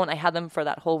my phone. I had them for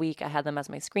that whole week. I had them as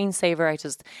my screensaver.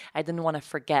 I didn't want to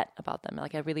forget about them.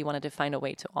 Like I really wanted to find a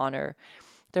way to honor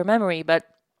their memory. But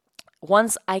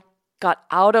once I got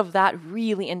out of that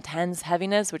really intense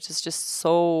heaviness, which is just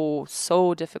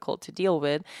so difficult to deal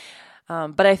with,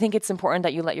 but I think it's important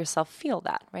that you let yourself feel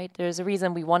that, right? There's a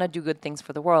reason we want to do good things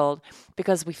for the world,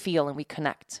 because we feel and we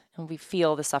connect and we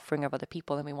feel the suffering of other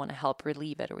people and we want to help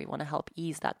relieve it, or we want to help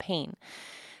ease that pain.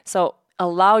 So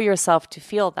allow yourself to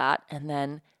feel that and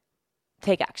then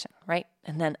take action, right?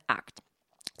 And then act.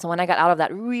 So when I got out of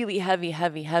that really heavy,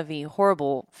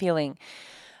 horrible feeling,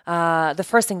 the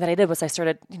first thing that I did was I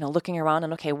started, looking around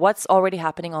and, okay, what's already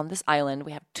happening on this island?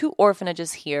 We have 2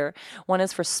 orphanages here. One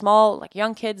is for small, like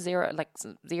young kids, 0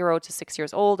 to 6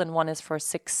 years old, and one is for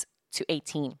 6 to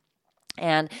 18.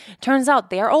 And turns out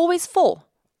they are always full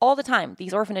all the time.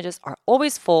 These orphanages are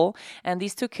always full. And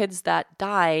these 2 kids that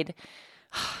died,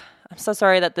 I'm so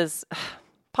sorry that this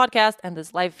podcast and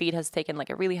this live feed has taken like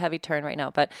a really heavy turn right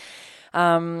now, but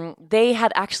they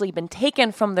had actually been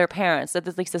taken from their parents.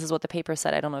 At least this is what the paper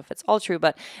said. I don't know if it's all true,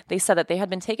 but they said that they had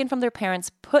been taken from their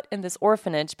parents, put in this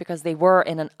orphanage because they were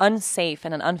in an unsafe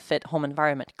and an unfit home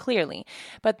environment, clearly.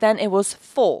 But then it was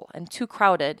full and too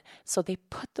crowded, so they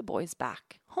put the boys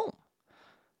back home.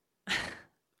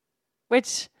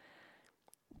 Which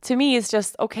to me is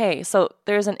just, okay, so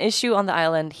there's an issue on the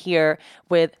island here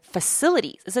with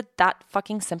facilities. Is it that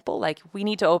fucking simple? Like, we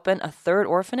need to open a 3rd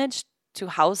orphanage to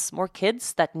house more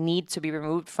kids that need to be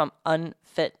removed from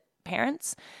unfit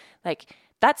parents? Like,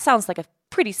 that sounds like a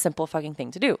pretty simple fucking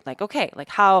thing to do. Like, okay, like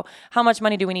how much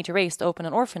money do we need to raise to open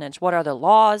an orphanage? What are the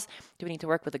laws? Do we need to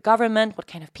work with the government? What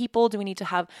kind of people do we need to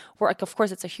have work? Of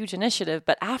course, it's a huge initiative,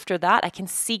 but after that, I can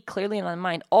see clearly in my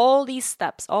mind all these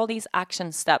steps, all these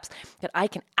action steps that I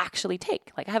can actually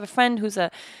take. Like, I have a friend who's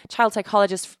a child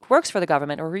psychologist, works for the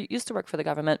government, or used to work for the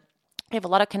government. I have a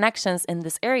lot of connections in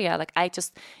this area. Like, I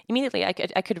just immediately, I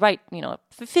could write,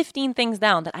 15 things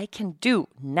down that I can do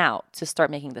now to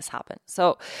start making this happen.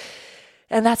 So,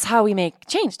 and that's how we make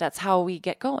change. That's how we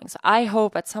get going. So I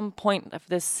hope at some point of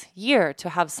this year to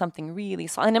have something really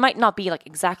solid. And it might not be like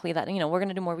exactly that, we're going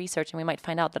to do more research and we might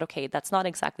find out that, okay, that's not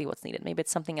exactly what's needed. Maybe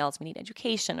it's something else. We need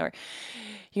education, or,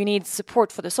 you need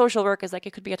support for the social work, is like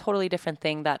it could be a totally different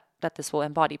thing that this will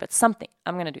embody, but something.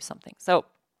 I'm going to do something. So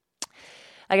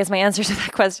I guess my answer to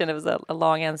that question, it was a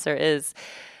long answer, is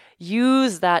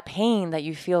use that pain that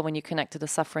you feel when you connect to the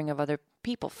suffering of other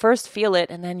people. First feel it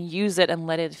and then use it and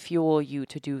let it fuel you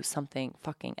to do something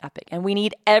fucking epic. And we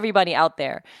need everybody out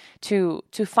there to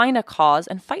find a cause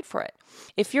and fight for it.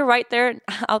 If you're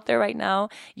out there right now,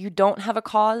 you don't have a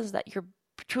cause that you're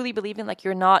truly believing, like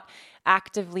you're not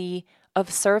actively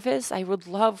of service, I would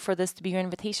love for this to be your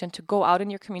invitation to go out in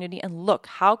your community and look,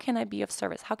 how can I be of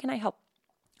service? How can I help?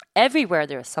 Everywhere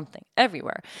there is something,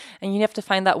 everywhere. And you have to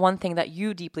find that one thing that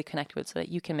you deeply connect with so that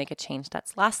you can make a change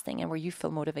that's lasting and where you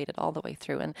feel motivated all the way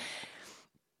through. And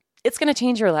it's going to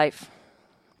change your life.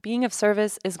 Being of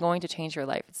service is going to change your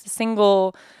life. It's the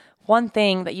single one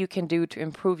thing that you can do to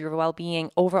improve your well-being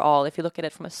overall. If you look at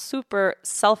it from a super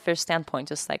selfish standpoint,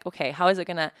 just like, okay, how is it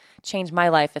going to change my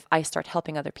life if I start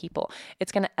helping other people?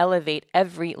 It's going to elevate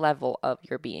every level of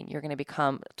your being. You're going to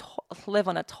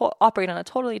operate on a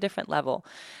totally different level.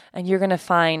 And you're going to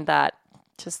find that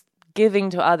just giving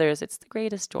to others, it's the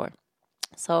greatest joy.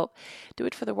 So do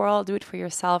it for the world, do it for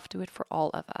yourself, do it for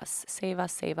all of us.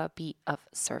 Seva, be of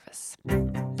service.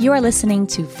 You are listening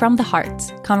to From the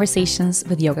Heart, Conversations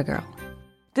with Yoga Girl.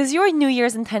 Does your New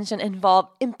Year's intention involve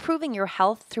improving your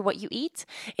health through what you eat?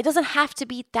 It doesn't have to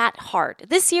be that hard.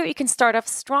 This year, you can start off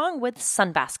strong with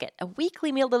Sunbasket, a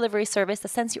weekly meal delivery service that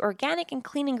sends you organic and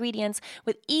clean ingredients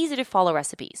with easy-to-follow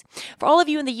recipes. For all of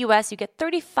you in the U.S., you get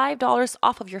 $35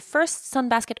 off of your first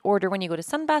Sunbasket order when you go to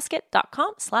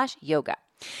sunbasket.com/yoga.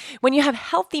 When you have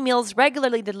healthy meals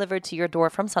regularly delivered to your door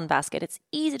from Sunbasket, it's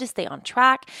easy to stay on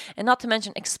track and not to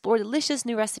mention explore delicious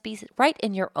new recipes right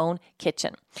in your own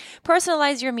kitchen.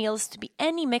 Personalize your meals to be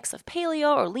any mix of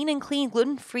paleo or lean and clean,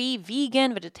 gluten-free,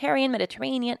 vegan, vegetarian,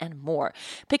 Mediterranean, and more.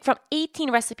 Pick from 18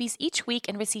 recipes each week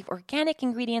and receive organic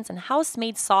ingredients and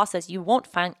house-made sauces you won't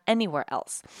find anywhere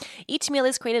else. Each meal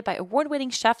is created by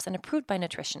award-winning chefs and approved by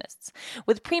nutritionists.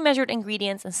 With pre-measured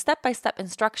ingredients and step-by-step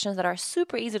instructions that are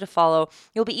super easy to follow,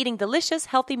 you'll be eating delicious,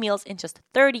 healthy meals in just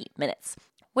 30 minutes.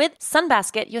 With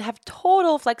Sunbasket, you have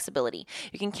total flexibility.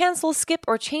 You can cancel, skip,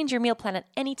 or change your meal plan at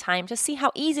any time. Just see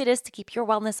how easy it is to keep your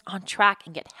wellness on track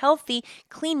and get healthy,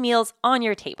 clean meals on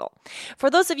your table. For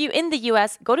those of you in the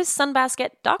US, go to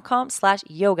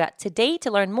sunbasket.com/yoga today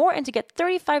to learn more and to get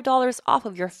 $35 off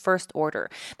of your first order.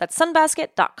 That's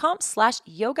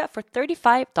sunbasket.com/yoga for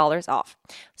 $35 off.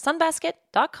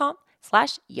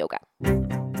 sunbasket.com/yoga.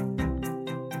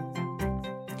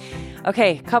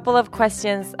 Okay, a couple of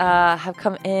questions have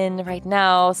come in right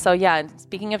now. So yeah,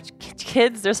 speaking of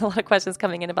kids, there's a lot of questions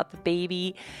coming in about the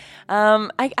baby.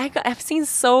 I've seen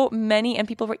so many, and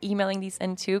people were emailing these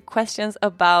in too, questions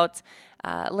about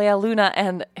Lea Luna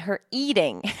and her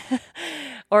eating,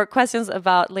 or questions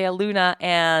about Lea Luna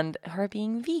and her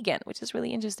being vegan, which is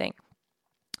really interesting.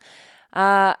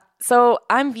 So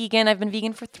I'm vegan. I've been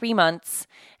vegan for 3 months.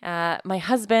 My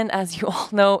husband, as you all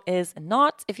know, is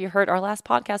not. If you heard our last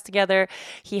podcast together,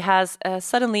 he has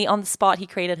suddenly on the spot, he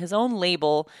created his own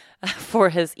label for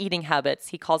his eating habits.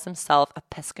 He calls himself a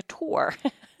pescator,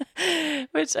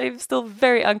 which I'm still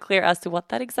very unclear as to what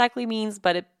that exactly means.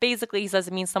 But it basically, he says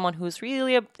it means someone who's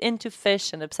really into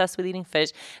fish and obsessed with eating fish.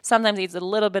 Sometimes eats a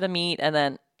little bit of meat and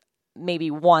then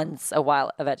maybe once a while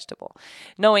a vegetable.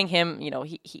 Knowing him, you know,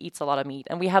 he eats a lot of meat,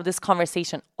 and we have this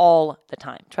conversation all the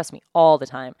time. Trust me, all the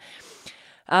time.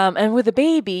 And with the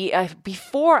baby,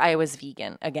 before I was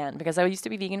vegan again, because I used to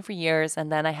be vegan for years,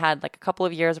 and then I had like a couple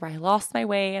of years where I lost my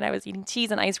way and I was eating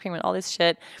cheese and ice cream and all this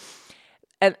shit.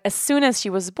 And as soon as she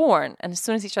was born, and as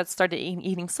soon as she started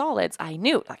eating solids, I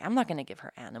knew, like, I'm not going to give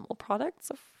her animal products.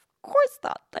 Of course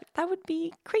not. Like, that would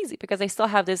be crazy, because I still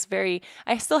have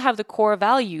the core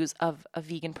values of a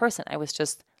vegan person. I was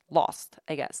just lost,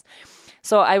 I guess.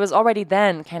 So I was already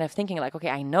then kind of thinking like, okay,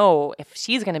 I know if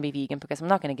she's going to be vegan, because I'm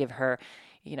not going to give her,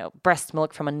 you know, breast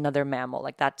milk from another mammal.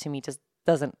 Like, that to me just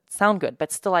doesn't sound good.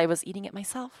 But still, I was eating it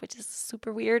myself, which is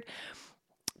super weird.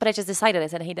 But I just decided, I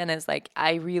said, hey, Dennis, like,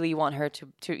 I really want her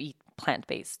to eat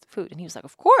plant-based food. And he was like,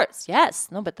 of course, yes.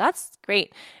 No, but that's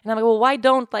great. And I'm like, well, why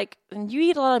don't, like, and you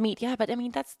eat a lot of meat. Yeah, but I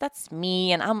mean, that's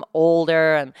me, and I'm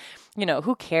older, and, you know,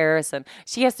 who cares? And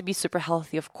she has to be super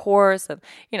healthy, of course. And,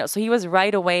 you know, so he was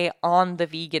right away on the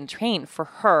vegan train for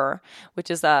her, which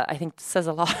is, I think says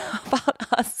a lot about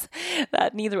us,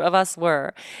 that neither of us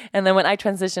were. And then when I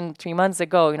transitioned 3 months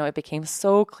ago, you know, it became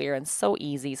so clear and so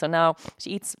easy. So now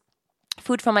she eats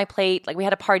food from my plate. Like we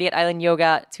had a party at Island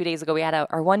Yoga 2 days ago. We had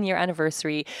our 1 year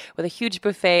anniversary with a huge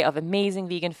buffet of amazing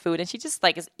vegan food. And she just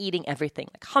like is eating everything,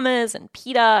 like hummus and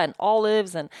pita and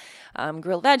olives and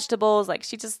grilled vegetables. Like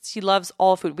she loves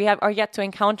all food. We are yet to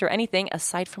encounter anything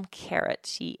aside from carrot.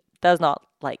 She does not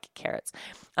like carrots.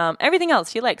 Everything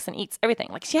else she likes and eats everything.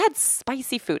 Like she had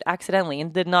spicy food accidentally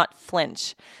and did not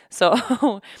flinch.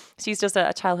 So she's just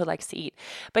a child who likes to eat.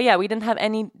 But yeah, we didn't have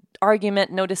any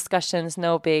argument, no discussions,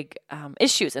 no big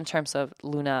issues in terms of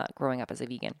Luna growing up as a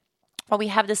vegan. What we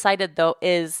have decided though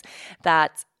is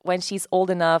that when she's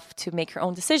old enough to make her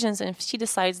own decisions, and if she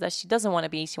decides that she doesn't want to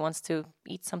be, she wants to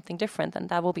eat something different, then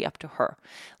that will be up to her.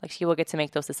 Like she will get to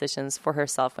make those decisions for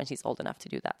herself when she's old enough to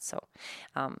do that. So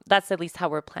that's at least how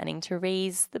we're planning to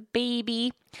raise the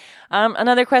baby.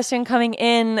 Another question coming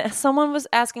in. Someone was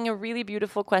asking a really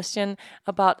beautiful question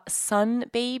about sun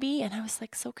baby, and I was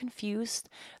like so confused.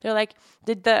 They're like,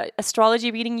 did the astrology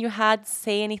reading you had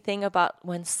say anything about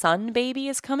when sun baby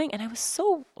is coming? And I was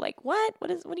so like, what? What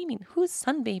do you mean? Who's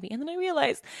sun baby? And then I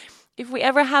realized if we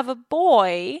ever have a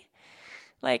boy,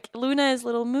 like Luna is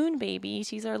little moon baby,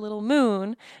 she's our little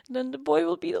moon, then the boy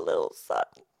will be the little sun.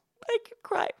 I could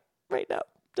cry right now.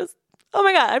 Just, oh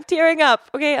my God, I'm tearing up.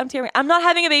 Okay, I'm tearing. I'm not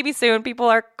having a baby soon. People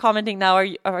are commenting now,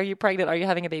 are you pregnant? Are you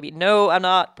having a baby? No, I'm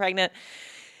not pregnant.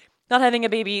 Not having a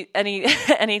baby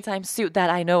anytime soon that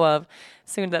I know of.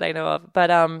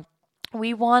 But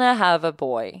we want to have a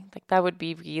boy. Like that would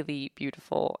be really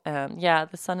beautiful. Yeah,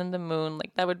 the sun and the moon,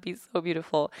 like that would be so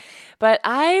beautiful. But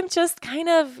I'm just kind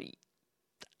of,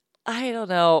 I don't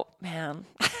know, man.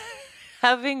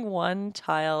 Having one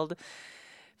child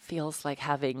feels like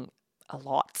having a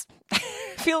lot.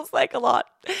 Feels like a lot.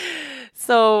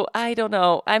 So I don't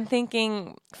know. I'm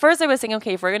thinking, first I was thinking,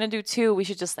 okay, if we're going to do 2, we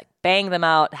should just like bang them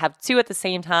out, have 2 at the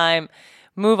same time,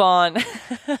 move on,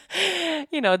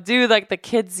 do like the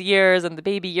kids' years and the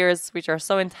baby years, which are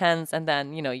so intense. And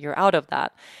then, you're out of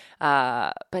that.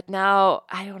 But now,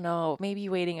 I don't know, maybe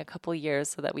waiting a couple years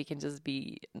so that we can just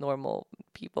be normal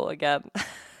people again.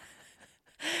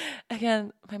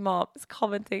 Again, my mom is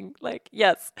commenting like,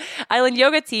 yes, Island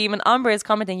Yoga team, and Amber is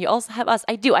commenting, you also have us.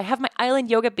 I do. I have my Island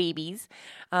Yoga babies,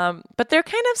 but they're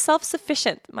kind of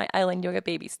self-sufficient, my Island Yoga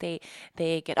babies. They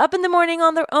get up in the morning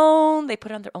on their own. They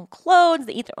put on their own clothes.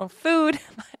 They eat their own food.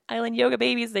 My Island Yoga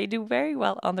babies, they do very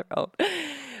well on their own.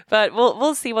 But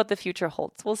we'll see what the future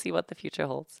holds.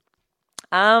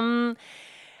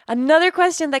 Another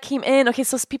question that came in. Okay,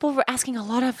 so people were asking a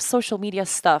lot of social media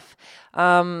stuff.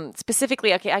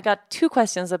 Specifically, okay, I got 2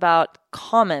 questions about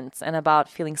comments and about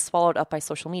feeling swallowed up by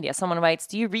social media. Someone writes,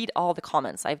 do you read all the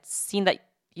comments? I've seen that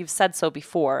you've said so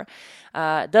before.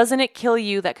 Doesn't it kill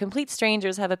you that complete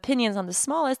strangers have opinions on the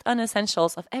smallest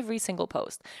unessentials of every single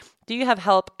post? Do you have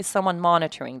help? Is someone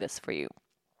monitoring this for you?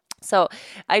 So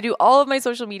I do all of my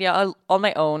social media on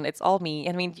my own. It's all me.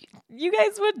 I mean, you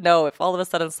guys would know if all of a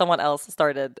sudden someone else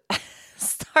started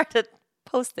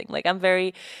posting. Like I'm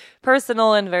very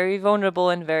personal and very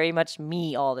vulnerable and very much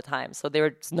me all the time. So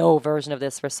there's no version of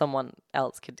this where someone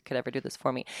else could ever do this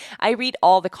for me. I read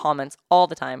all the comments all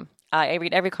the time. I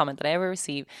read every comment that I ever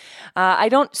receive. I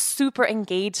don't super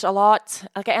engage a lot.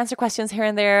 Like I answer questions here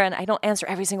and there, and I don't answer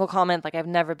every single comment. Like I've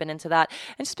never been into that.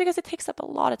 And just because it takes up a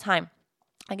lot of time.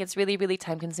 Like it's really, really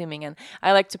time consuming, and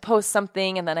I like to post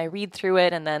something and then I read through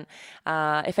it, and then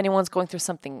if anyone's going through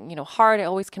something hard, I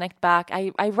always connect back.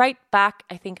 I write back,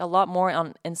 I think, a lot more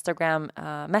on Instagram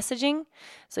messaging.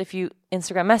 So if you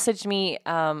Instagram message me,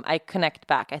 I connect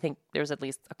back. I think there's at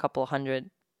least a couple hundred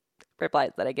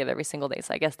replies that I give every single day.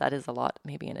 So I guess that is a lot,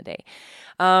 maybe in a day.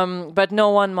 But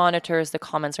no one monitors the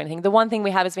comments or anything. The one thing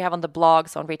we have on the blog,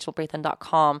 so on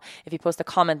rachelbrathen.com, if you post a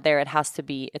comment there,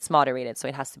 it's moderated, so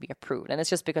it has to be approved. And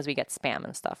it's just because we get spam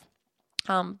and stuff.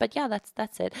 But yeah,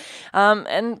 that's it.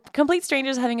 And complete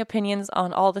strangers having opinions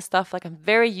on all the stuff, like I'm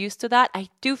very used to that. I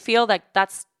do feel like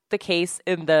that's the case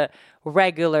in the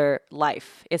regular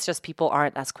life. It's just people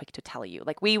aren't as quick to tell you.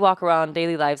 Like we walk around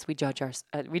daily lives, we judge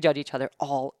each other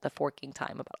all the forking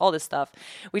time about all this stuff.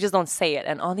 We just don't say it.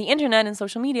 And on the internet and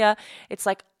social media, it's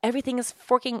like everything is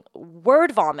forking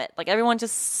word vomit. Like everyone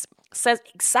just says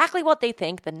exactly what they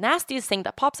think, the nastiest thing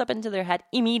that pops up into their head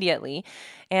immediately.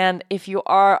 And if you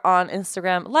are on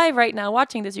Instagram live right now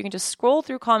watching this, you can just scroll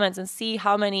through comments and see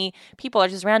how many people are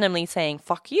just randomly saying,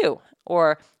 fuck you,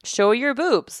 or show your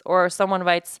boobs, or someone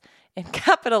writes in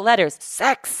capital letters,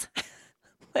 sex.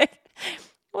 Like,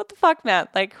 what the fuck, man?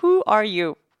 Like, who are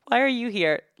you? Why are you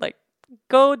here? Like,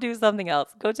 go do something else.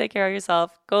 Go take care of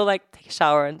yourself. Go, like, take a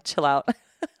shower and chill out.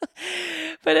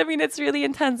 But, I mean, it's really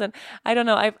intense. And I don't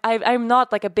know. I'm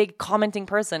not, like, a big commenting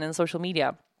person in social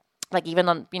media. like even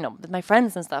on, with my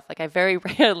friends and stuff, like I very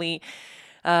rarely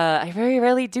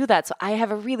do that. So I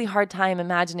have a really hard time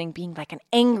imagining being like an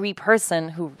angry person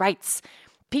who writes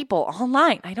people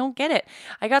online. I don't get it.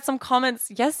 I got some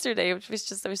comments yesterday, which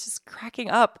was I was just cracking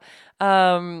up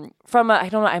from I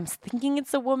don't know, I'm thinking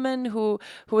it's a woman who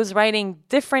was writing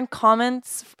different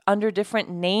comments under different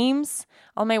names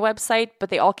on my website, but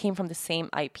they all came from the same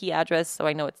IP address, so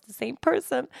I know it's the same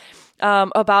person,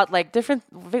 about like different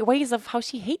ways of how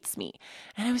she hates me.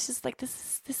 And I was just like,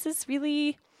 this is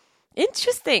really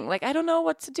interesting. Like, I don't know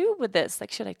what to do with this.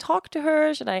 Like, should I talk to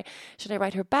her? Should I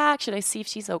write her back? Should I see if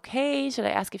she's okay? Should I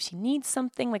ask if she needs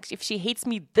something? Like, if she hates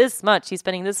me this much, she's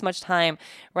spending this much time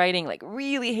writing like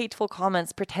really hateful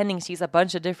comments, pretending she's a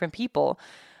bunch of different people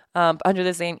under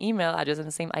the same email address and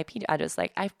the same IP address.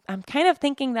 Like, I'm kind of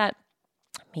thinking that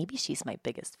maybe she's my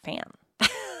biggest fan.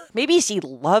 Maybe she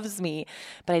loves me,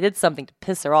 but I did something to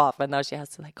piss her off, and now she has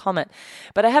to like comment.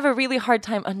 But I have a really hard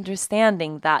time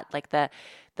understanding that, like the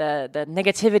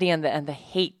negativity and the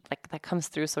hate like that comes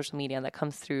through social media and that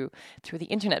comes through the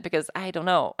internet, because I don't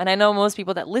know. And I know most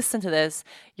people that listen to this,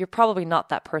 you're probably not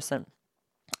that person.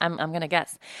 I'm going to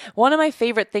guess. One of my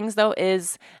favorite things, though,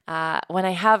 is when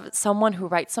I have someone who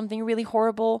writes something really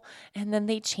horrible and then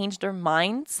they change their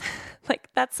minds. Like,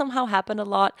 that somehow happened a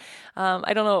lot.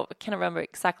 I don't know, I can't remember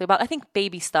exactly about, I think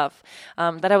baby stuff,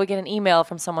 that I would get an email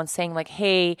from someone saying like,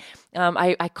 hey,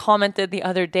 I commented the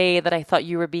other day that I thought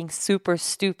you were being super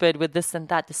stupid with this and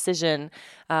that decision.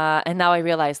 And now I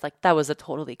realized like that was a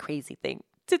totally crazy thing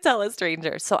to tell a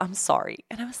stranger. So I'm sorry.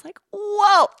 And I was like,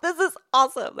 whoa, this is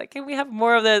awesome. Like, can we have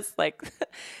more of this? Like,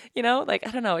 like,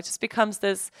 I don't know. It just becomes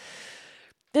this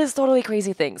totally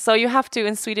crazy thing. So you have to,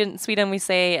 in Sweden we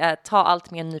say, ta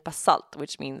allt med en nypa salt,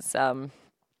 which means,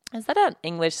 is that an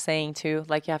English saying too?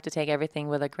 Like, you have to take everything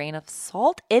with a grain of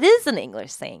salt? It is an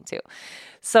English saying too.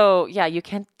 So yeah, you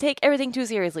can't take everything too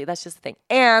seriously. That's just the thing.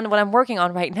 And what I'm working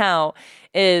on right now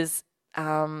is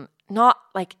not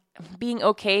like being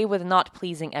okay with not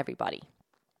pleasing everybody.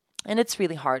 And it's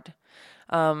really hard.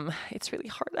 It's really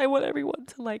hard. I want everyone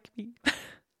to like me.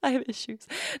 I have issues.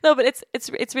 No, but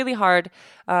it's really hard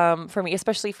for me,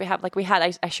 especially if we have, like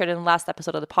I shared in the last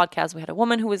episode of the podcast, we had a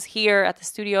woman who was here at the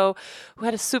studio who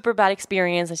had a super bad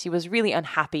experience, and she was really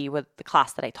unhappy with the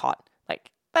class that I taught.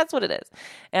 Like, that's what it is.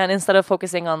 And instead of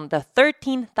focusing on the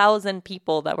 13,000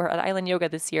 people that were at Island Yoga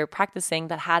this year practicing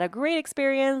that had a great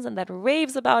experience and that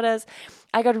raves about us,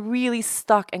 I got really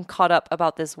stuck and caught up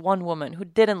about this one woman who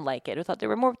didn't like it, who thought there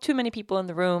were too many people in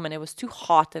the room and it was too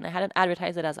hot and I hadn't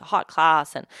advertised it as a hot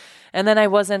class. And then I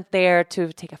wasn't there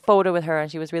to take a photo with her, and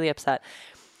she was really upset.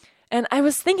 And I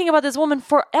was thinking about this woman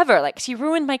forever. Like, she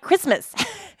ruined my Christmas.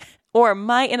 Or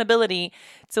my inability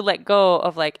to let go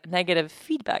of like negative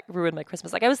feedback ruined my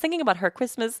Christmas. Like, I was thinking about her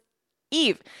Christmas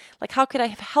Eve. Like, how could I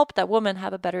have helped that woman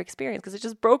have a better experience? Because it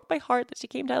just broke my heart that she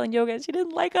came to Island Yoga and she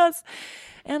didn't like us.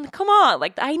 And come on,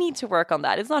 like, I need to work on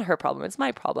that. It's not her problem. It's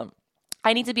my problem.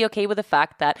 I need to be okay with the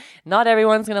fact that not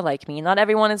everyone's going to like me. Not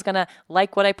everyone is going to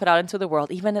like what I put out into the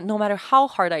world, even no matter how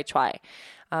hard I try.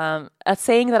 A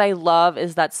saying that I love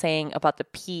is that saying about the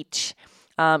peach.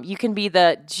 You can be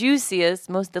the juiciest,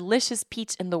 most delicious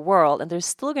peach in the world, and there's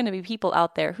still going to be people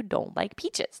out there who don't like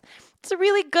peaches. It's a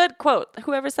really good quote.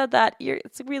 Whoever said that,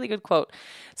 it's a really good quote.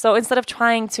 So instead of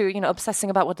trying to,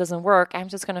 obsessing about what doesn't work, I'm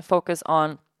just going to focus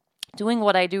on doing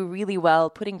what I do really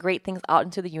well, putting great things out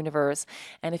into the universe.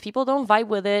 And if people don't vibe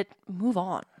with it, move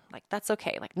on. Like, that's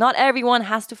okay. Like, not everyone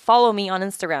has to follow me on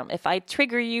Instagram. If I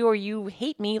trigger you or you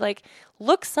hate me, like,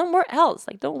 look somewhere else.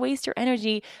 Like, don't waste your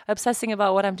energy obsessing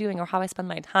about what I'm doing or how I spend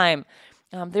my time.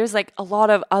 There's like a lot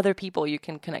of other people you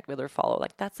can connect with or follow.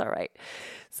 Like, that's all right.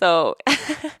 So,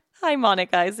 hi,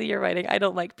 Monica. I see you're writing. I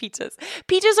don't like peaches.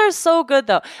 Peaches are so good,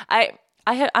 though.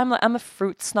 I'm a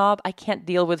fruit snob. I can't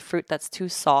deal with fruit that's too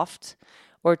soft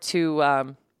or too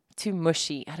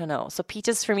mushy. I don't know. So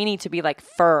peaches for me need to be like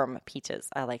firm peaches.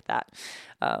 I like that.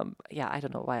 Yeah, I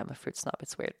don't know why I'm a fruit snob.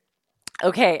 It's weird.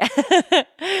 Okay.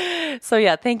 So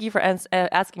yeah, thank you for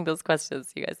asking those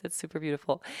questions, you guys. It's super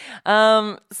beautiful.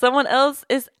 Someone else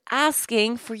is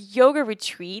asking for yoga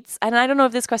retreats. And I don't know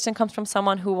if this question comes from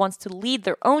someone who wants to lead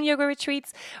their own yoga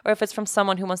retreats or if it's from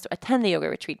someone who wants to attend the yoga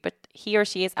retreat. But he or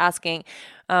she is asking,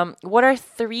 what are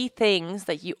 3 things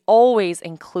that you always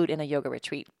include in a yoga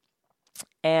retreat?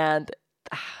 And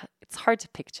it's hard to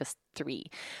pick just 3.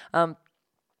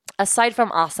 Aside from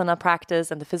asana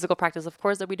practice and the physical practice, of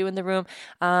course, that we do in the room,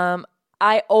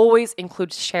 I always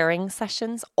include sharing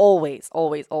sessions. Always,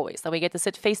 always, always. So we get to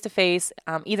sit face to face,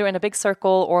 either in a big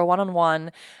circle or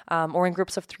one-on-one, or in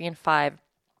groups of 3 and 5.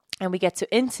 And we get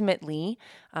to intimately,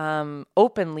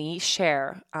 openly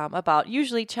share about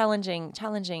usually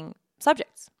challenging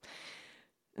subjects.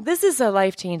 This is a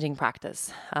life-changing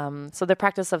practice. So the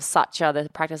practice of satya, the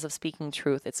practice of speaking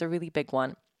truth, it's a really big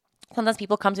one. Sometimes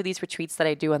people come to these retreats that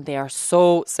I do and they are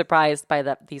so surprised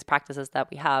by these practices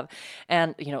that we have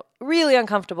and, really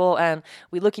uncomfortable. And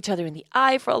we look each other in the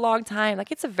eye for a long time.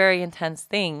 Like, it's a very intense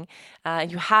thing.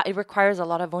 It requires a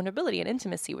lot of vulnerability and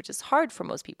intimacy, which is hard for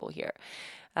most people here.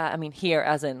 Here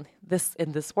as in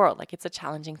this world, like, it's a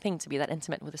challenging thing to be that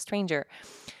intimate with a stranger.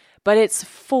 But it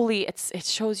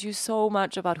shows you so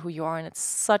much about who you are, and it's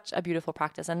such a beautiful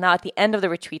practice. And now at the end of the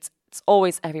retreats, it's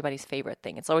always everybody's favorite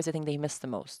thing. It's always the thing they miss the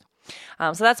most.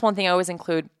 So that's one thing I always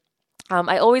include.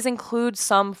 I always include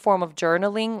some form of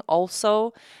journaling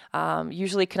also,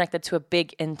 usually connected to a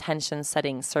big intention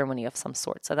setting ceremony of some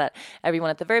sort, so that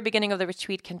everyone at the very beginning of the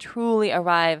retreat can truly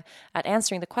arrive at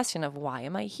answering the question of, why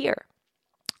am I here?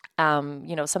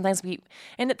 Sometimes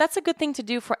and that's a good thing to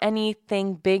do for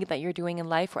anything big that you're doing in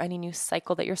life, or any new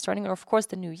cycle that you're starting, or of course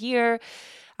the new year.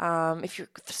 If you're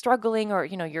struggling, or,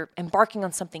 you're embarking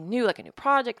on something new, like a new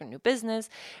project or new business,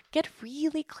 get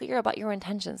really clear about your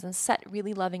intentions and set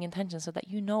really loving intentions so that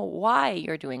you know why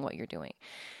you're doing what you're doing.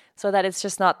 So that it's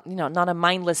just not a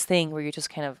mindless thing where you're just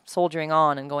kind of soldiering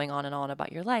on and going on and on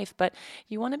about your life, but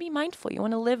you want to be mindful. You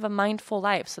want to live a mindful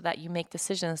life so that you make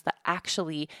decisions that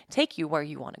actually take you where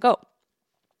you want to go.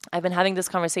 I've been having this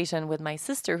conversation with my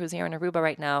sister who's here in Aruba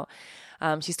right now.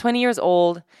 She's 20 years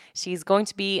old. She's going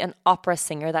to be an opera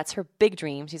singer. That's her big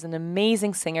dream. She's an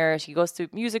amazing singer. She goes to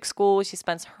music school. She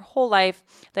spends her whole life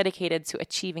dedicated to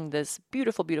achieving this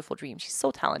beautiful, beautiful dream. She's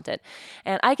so talented.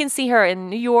 And I can see her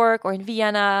in New York or in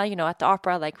Vienna, at the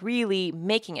opera, like really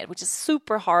making it, which is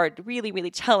super hard, really, really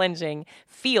challenging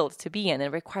field to be in.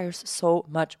 It requires so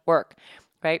much work,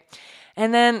 right?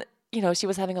 And then she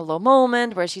was having a low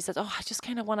moment where she said, I just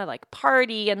kind of want to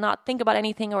party and not think about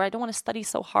anything, or I don't want to study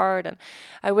so hard. And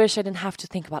I wish I didn't have to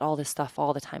think about all this stuff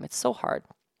all the time. It's so hard.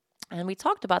 And we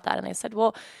talked about that. And I said,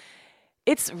 well,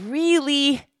 it's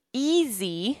really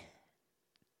easy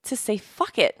to say,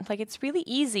 fuck it. It's really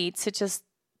easy to just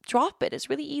drop it. It's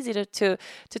really easy to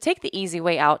take the easy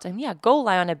way out and go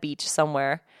lie on a beach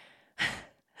somewhere.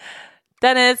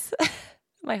 Dennis,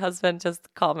 my husband, just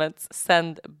comments,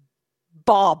 send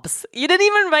bobs. You didn't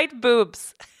even write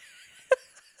boobs.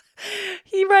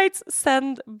 He writes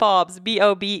send bobs,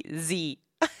 B-O-B-Z.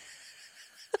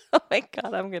 Oh my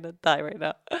God, I'm going to die right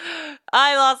now.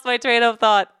 I lost my train of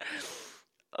thought.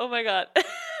 Oh my God.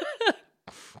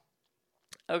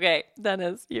 Okay,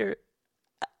 Dennis,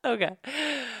 okay.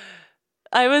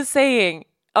 I was saying,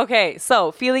 okay,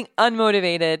 so feeling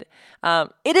unmotivated.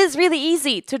 It is really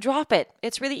easy to drop it.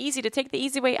 It's really easy to take the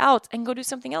easy way out and go do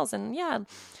something else. And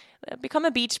become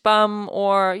a beach bum,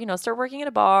 or, start working at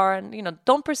a bar, and,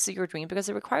 don't pursue your dream because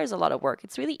it requires a lot of work.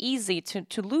 It's really easy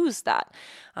to lose that.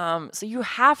 So you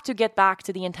have to get back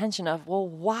to the intention of, well,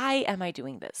 why am I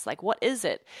doing this? What is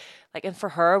it? And for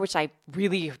her, which I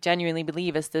really genuinely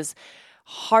believe is this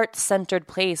heart-centered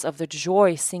place of the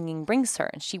joy singing brings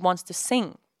her. And she wants to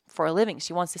sing for a living.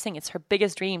 She wants to sing. It's her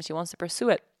biggest dream. She wants to pursue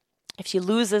it. If she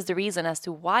loses the reason as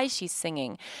to why she's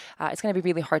singing, it's going to be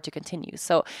really hard to continue.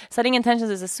 So setting intentions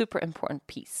is a super important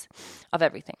piece of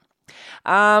everything.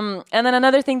 And then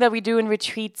another thing that we do in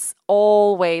retreats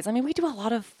always, we do a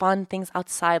lot of fun things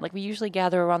outside. We usually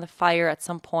gather around the fire at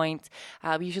some point.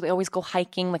 We usually always go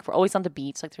hiking. We're always on the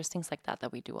beach. There's things like that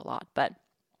we do a lot. But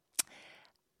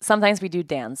sometimes we do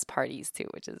dance parties too,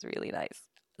 which is really nice.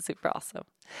 Super awesome.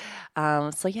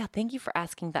 Thank you for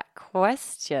asking that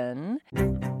question.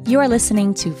 You are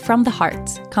listening to From the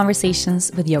Heart,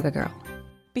 Conversations with Yoga Girl.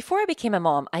 Before I became a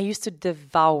mom, I used to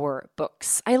devour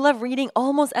books. I love reading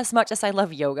almost as much as I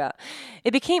love yoga.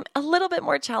 It became a little bit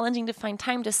more challenging to find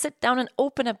time to sit down and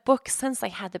open a book since I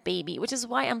had the baby, which is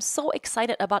why I'm so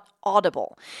excited about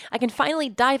Audible. I can finally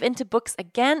dive into books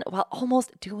again while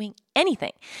almost doing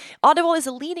anything. Audible is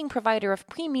a leading provider of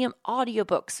premium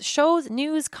audiobooks, shows,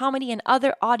 news, comedy, and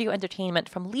other audio entertainment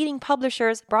from leading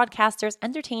publishers, broadcasters,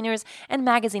 entertainers, and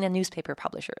magazine and newspaper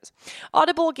publishers.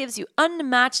 Audible gives you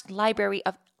unmatched library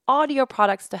of audio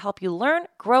products to help you learn,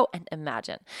 grow, and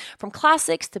imagine. From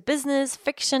classics to business,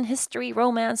 fiction, history,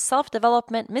 romance,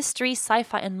 self-development, mystery,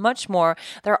 sci-fi, and much more,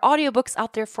 there are audiobooks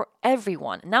out there for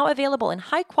everyone, now available in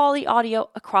high-quality audio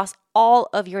across all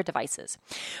of your devices.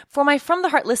 For my From the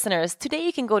Heart listeners, today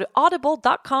you can go to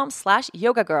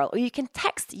audible.com/yogagirl, or you can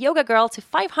text Yoga Girl to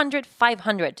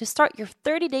 500-500 to start your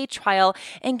 30-day trial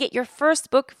and get your first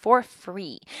book for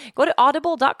free. Go to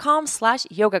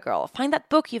audible.com/yogagirl. Find that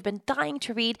book you've been dying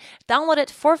to read, download it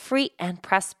for free, and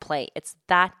press play. It's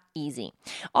that easy.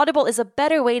 Audible is a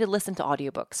better way to listen to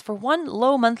audiobooks. For one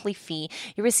low monthly fee,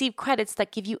 you receive credits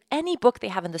that give you any book they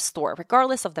have in the store,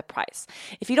 regardless of the price.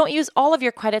 If you don't use all of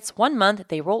your credits 1 month,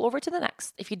 they roll over to the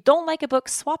next. If you don't like a book,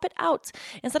 swap it out.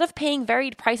 Instead of paying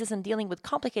varied prices and dealing with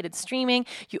complicated streaming,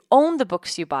 you own the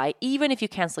books you buy, even if you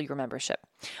cancel your membership.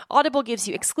 Audible gives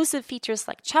you exclusive features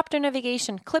like chapter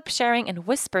navigation, clip sharing, and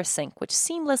whisper sync, which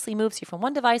seamlessly moves you from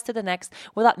one device to the next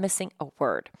without missing a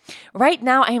word. Right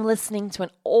now, I am listening to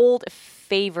an old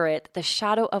favorite, The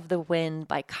Shadow of the Wind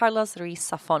by Carlos Ruiz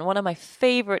Zafón, one of my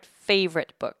favorite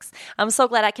books. I'm so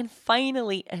glad I can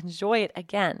finally enjoy it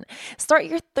again. Start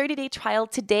your 30-day trial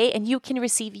today and you can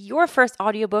receive your first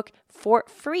audiobook for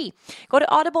free. Go to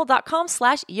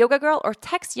audible.com/yogagirl or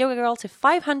text yogagirl to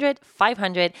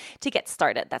 500-500 to get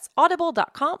started. That's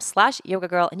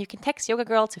audible.com/yogagirl and you can text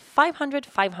yogagirl to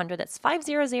 500-500. That's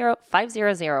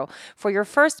 500-500 for your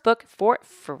first book for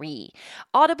free.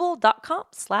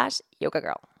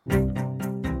 Audible.com/yogagirl.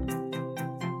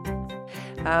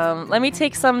 Let me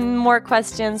take some more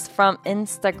questions from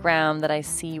Instagram that I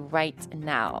see right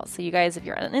now. So you guys, if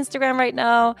you're on Instagram right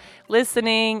now,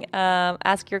 listening,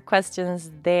 ask your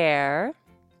questions there.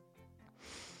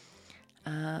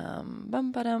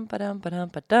 There's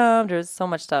so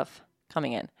much stuff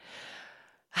coming in.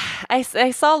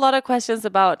 I saw a lot of questions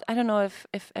about, I don't know if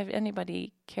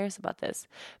anybody cares about this,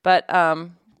 but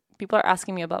people are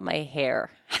asking me about my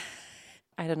hair.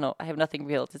 I don't know. I have nothing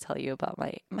real to tell you about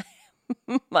my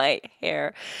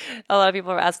hair. A lot of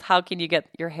people have asked, how can you get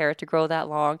your hair to grow that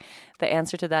long? The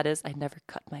answer to that is I never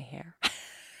cut my hair.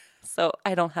 So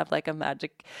I don't have like a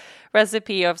magic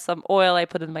recipe of some oil I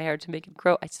put in my hair to make it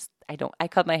grow. I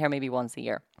cut my hair maybe once a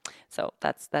year. So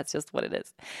that's just what it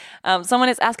is. Someone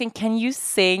is asking, can you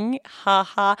sing?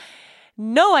 Haha.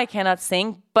 No, I cannot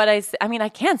sing, but I mean, I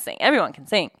can sing. Everyone can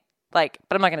sing. But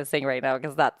I'm not going to sing right now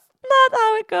because that's not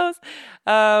how it goes.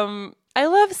 I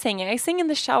love singing. I sing in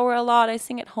the shower a lot. I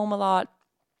sing at home a lot.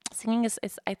 Singing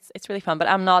it's really fun, but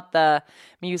I'm not the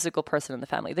musical person in the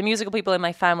family. The musical people in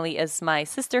my family is my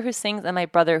sister who sings and my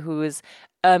brother who is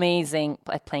amazing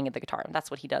at playing the guitar. And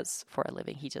that's what he does for a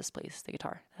living. He just plays the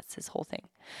guitar. That's his whole thing.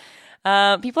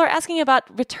 People are asking about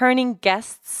returning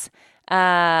guests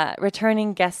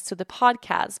to the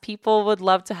podcast. People would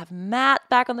love to have Matt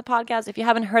back on the podcast. If you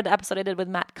haven't heard the episode I did with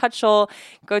Matt Cutchell,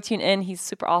 go tune in. He's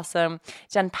super awesome.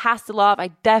 Jen Pastelov, I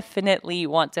definitely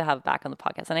want to have back on the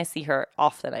podcast. And I see her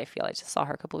often, I feel. I just saw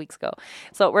her a couple weeks ago.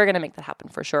 So we're going to make that happen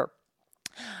for sure.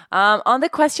 On the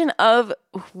question of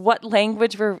what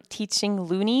language we're teaching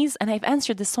loonies, and I've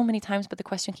answered this so many times, but the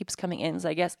question keeps coming in, so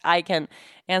I guess I can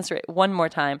answer it one more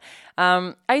time.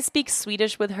 I speak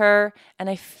Swedish with her, and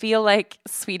I feel like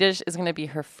Swedish is going to be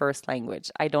her first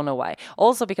language. I don't know why.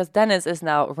 Also because Dennis is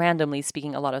now randomly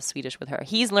speaking a lot of Swedish with her.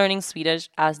 He's learning Swedish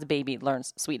as the baby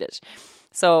learns Swedish.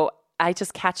 So I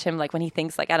just catch him when he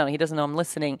thinks I don't know, he doesn't know I'm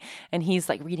listening, and he's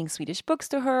reading Swedish books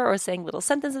to her or saying little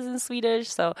sentences in Swedish.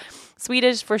 So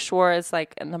Swedish for sure is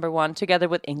number one, together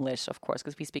with English, of course,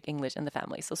 because we speak English in the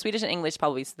family. So Swedish and English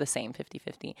probably is the same,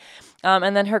 50-50.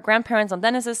 And then her grandparents on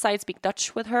Dennis's side speak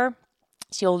Dutch with her.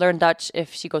 She'll learn Dutch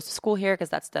if she goes to school here because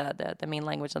that's the main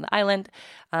language on the island.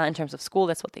 In terms of school,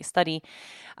 that's what they study.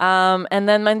 And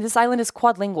then this island is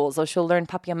quadlingual, so she'll learn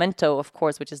Papiamento, of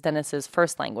course, which is Dennis's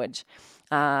first language.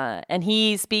 And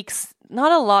he speaks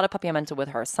not a lot of Papiamento with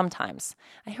her sometimes.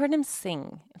 I heard him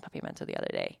sing in Papiamento the other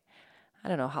day. I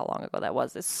don't know how long ago that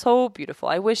was. It's so beautiful.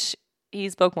 I wish he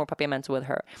spoke more Papiamento with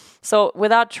her. So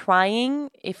without trying,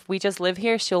 if we just live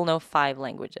here, she'll know 5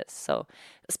 languages. So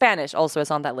Spanish also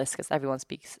is on that list because everyone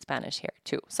speaks Spanish here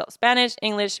too. So Spanish,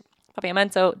 English,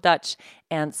 Papiamento, Dutch,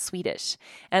 and Swedish.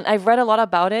 And I've read a lot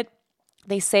about it.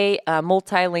 They say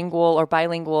multilingual or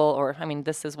bilingual, or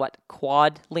this is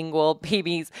quadlingual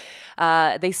babies.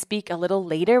 They speak a little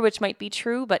later, which might be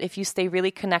true. But if you stay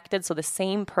really connected, so the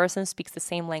same person speaks the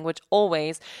same language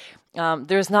always,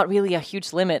 there's not really a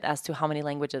huge limit as to how many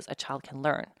languages a child can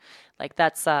learn.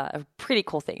 That's a pretty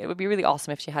cool thing. It would be really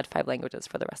awesome if she had 5 languages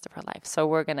for the rest of her life. So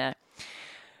we're gonna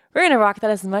rock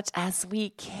that as much as we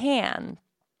can.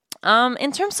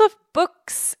 In terms of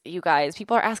books, you guys,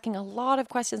 people are asking a lot of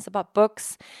questions about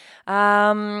books.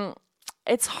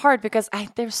 It's hard because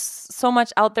there's so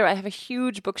much out there. I have a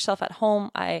huge bookshelf at home.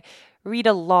 I read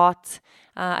a lot.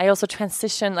 I also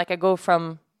transition, I go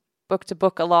from book to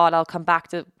book a lot. I'll come back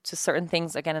to certain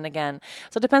things again and again.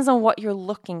 So it depends on what you're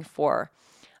looking for.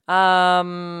 A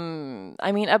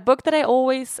book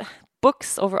that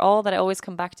books overall that I always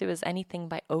come back to is anything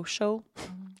by Osho.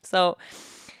 So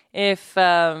if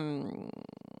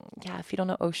if you don't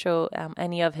know Osho,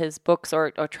 any of his books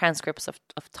or transcripts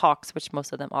of talks, which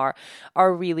most of them are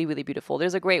really, really beautiful.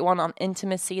 There's a great one on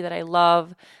intimacy that I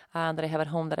love, that I have at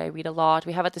home that I read a lot.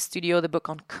 We have at the studio the book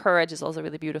on courage is also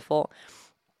really beautiful.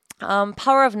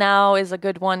 Power of Now is a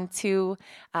good one too.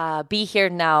 Be Here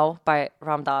Now by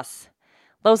Ram Dass.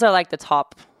 Those are like the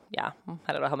top. Yeah,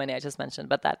 I don't know how many I just mentioned,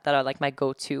 but that are like my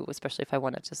go-to, especially if I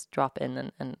want to just drop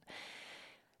in and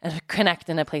connect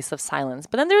in a place of silence.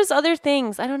 But then there's other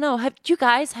things. I don't know.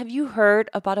 Have you heard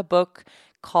about a book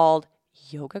called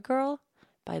Yoga Girl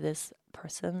by this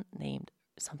person named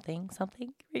something,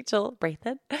 Rachel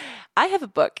Brathen? I have a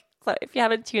book. So if you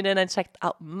haven't tuned in and checked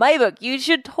out my book, you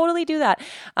should totally do that.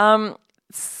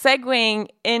 Segueing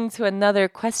into another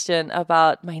question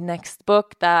about my next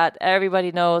book that everybody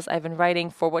knows I've been writing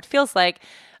for what feels like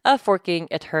a forking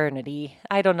eternity.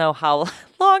 I don't know how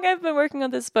long I've been working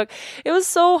on this book. It was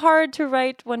so hard to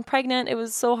write when pregnant. It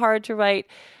was so hard to write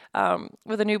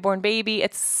with a newborn baby.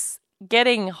 It's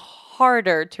getting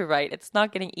harder to write. It's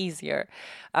not getting easier.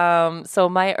 So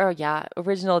my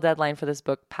original deadline for this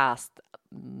book passed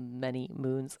many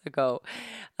moons ago.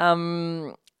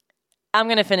 I'm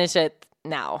going to finish it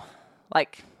now.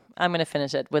 I'm going to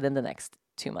finish it within the next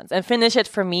 2 months. And finish it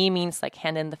for me means like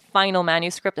hand in the final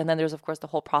manuscript. And then there's, of course, the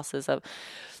whole process of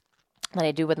that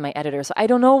I do with my editor. So I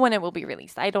don't know when it will be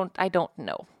released. I don't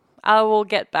know. I will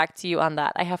get back to you on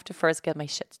that. I have to first get my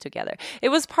shit together. It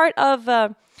was part of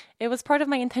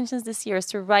my intentions this year is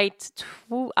to write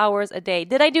 2 hours a day.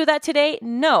 Did I do that today?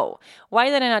 No. Why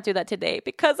did I not do that today?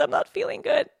 Because I'm not feeling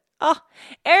good. Oh,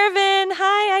 Ervin,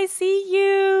 hi, I see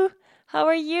you. How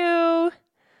are you?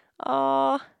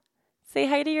 Oh, say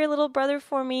hi to your little brother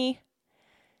for me.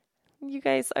 You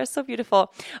guys are so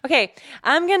beautiful. Okay,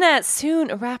 I'm going to soon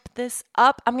wrap this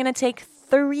up. I'm going to take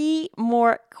 3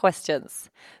 more questions.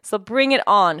 So bring it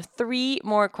on. 3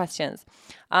 more questions.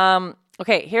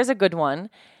 Okay, here's a good one.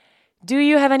 Do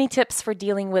you have any tips for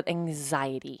dealing with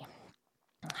anxiety?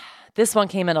 This one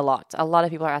came in a lot. A lot of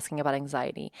people are asking about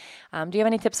anxiety. Do you have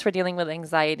any tips for dealing with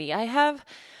anxiety? I have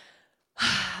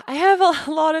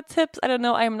a lot of tips. I don't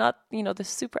know. I'm not, the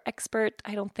super expert.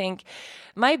 I don't think.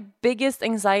 My biggest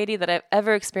anxiety that I've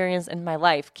ever experienced in my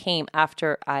life came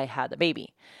after I had a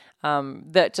baby.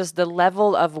 The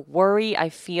level of worry I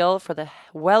feel for the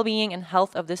well-being and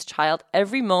health of this child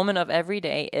every moment of every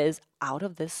day is out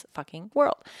of this fucking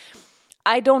world.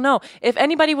 I don't know. If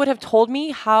anybody would have told me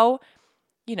how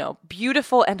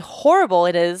beautiful and horrible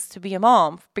it is to be a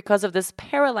mom because of this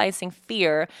paralyzing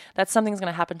fear that something's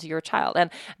going to happen to your child. And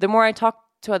the more I talk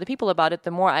to other people about it,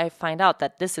 the more I find out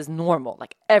that this is normal.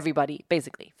 Like everybody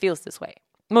basically feels this way.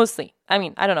 Mostly. I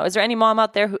mean, I don't know. Is there any mom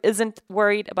out there who isn't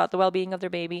worried about the well-being of their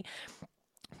baby?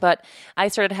 But I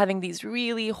started having these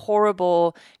really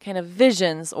horrible kind of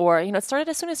visions, or, it started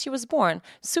as soon as she was born.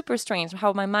 Super strange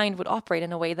how my mind would operate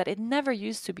in a way that it never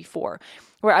used to before,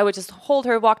 where I would just hold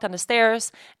her, walk down the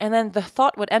stairs, and then the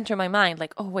thought would enter my mind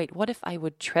like, oh, wait, what if I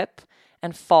would trip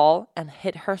and fall and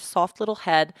hit her soft little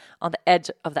head on the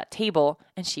edge of that table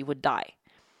and she would die?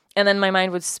 And then my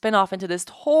mind would spin off into this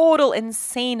total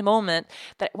insane moment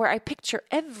where I picture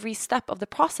every step of the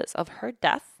process of her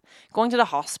death, going to the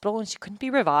hospital and she couldn't be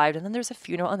revived, and then there's a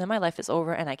funeral, and then my life is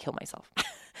over and I kill myself.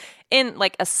 In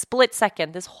like a split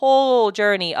second, this whole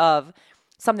journey of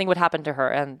something would happen to her,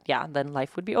 and then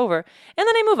life would be over. And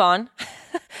then I move on.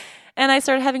 And I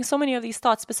started having so many of these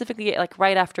thoughts, specifically like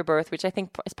right after birth, which I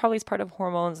think is probably part of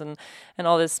hormones and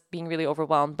all this being really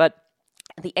overwhelmed. But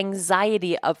the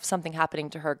anxiety of something happening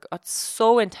to her got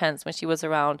so intense when she was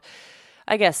around,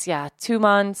 I guess, 2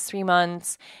 months, 3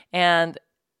 months. And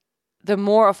the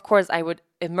more, of course, I would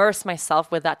immerse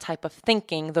myself with that type of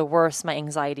thinking, the worse my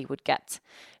anxiety would get.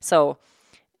 So,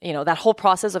 that whole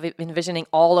process of envisioning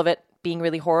all of it being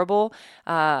really horrible,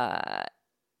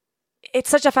 it's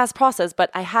such a fast process, but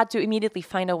I had to immediately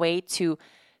find a way to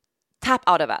tap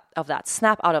out of that,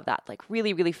 snap out of that, like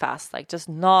really, really fast, like just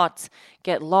not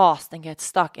get lost and get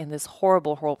stuck in this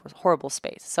horrible, horrible, horrible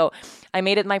space. So I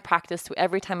made it my practice to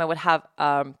every time I would have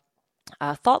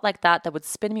a thought like that would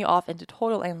spin me off into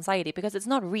total anxiety, because it's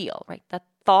not real, right? That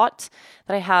thought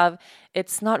that I have,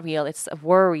 it's not real. It's a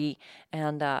worry,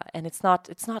 and it's not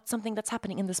something that's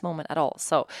happening in this moment at all.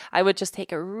 So I would just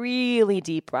take a really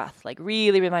deep breath, like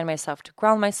really remind myself to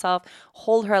ground myself,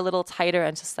 hold her a little tighter,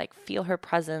 and just like feel her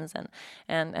presence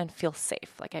and feel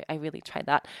safe. Like I really tried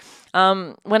that.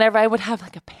 Whenever I would have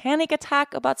like a panic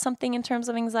attack about something in terms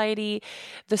of anxiety,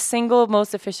 the single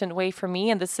most efficient way for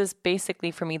me, and this is basically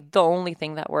for me the only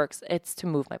thing that works, it's to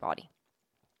move my body.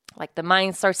 Like the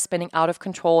mind starts spinning out of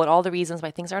control and all the reasons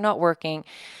why things are not working,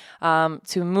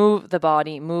 to move the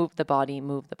body, move the body,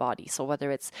 move the body. So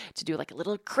whether it's to do like a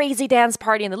little crazy dance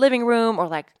party in the living room, or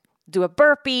like do a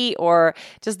burpee, or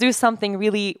just do something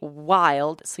really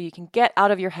wild so you can get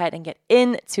out of your head and get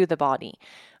into the body.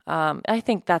 I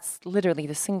think that's literally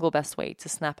the single best way to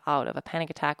snap out of a panic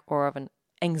attack or of an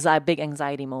big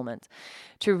anxiety moment,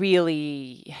 to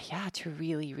really,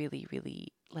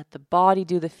 really let the body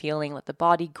do the feeling, let the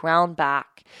body ground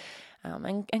back,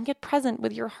 and get present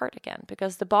with your heart again,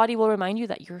 because the body will remind you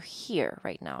that you're here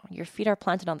right now. Your feet are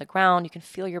planted on the ground. You can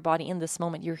feel your body in this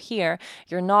moment. You're here.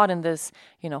 You're not in this,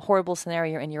 horrible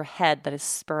scenario in your head that is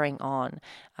spurring on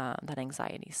that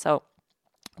anxiety. So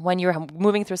when you're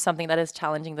moving through something that is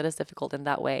challenging, that is difficult in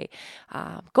that way,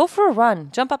 go for a run,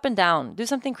 jump up and down, do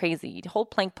something crazy,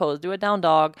 hold plank pose, do a down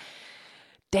dog,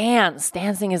 dance.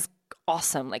 Dancing is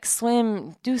awesome. Like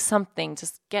swim, do something,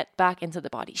 just get back into the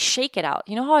body, shake it out.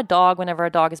 You know how whenever a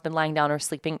dog has been lying down or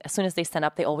sleeping, as soon as they stand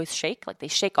up, they always shake. Like they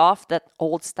shake off that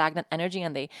old stagnant energy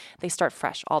and they start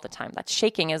fresh all the time. That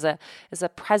shaking is a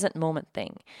present moment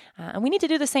thing. And we need to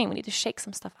do the same. We need to shake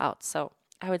some stuff out. So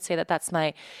I would say that that's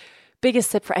my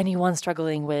biggest tip for anyone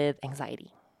struggling with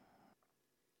anxiety.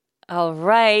 All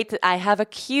right. I have a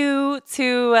cue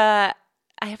to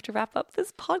I have to wrap up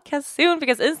this podcast soon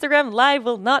because Instagram Live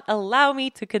will not allow me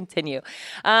to continue.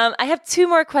 I have 2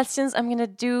 more questions I'm going to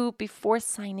do before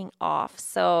signing off.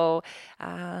 So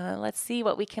let's see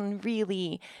what we can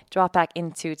really drop back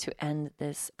into to end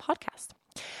this podcast.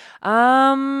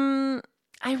 I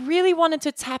really wanted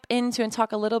to tap into and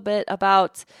talk a little bit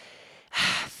about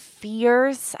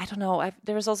fears. I don't know.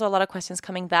 There's also a lot of questions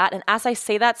coming that. And as I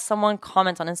say that, someone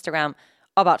comments on Instagram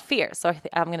about fear. So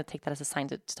I'm going to take that as a sign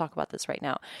to talk about this right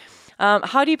now.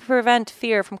 How do you prevent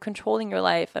fear from controlling your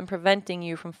life and preventing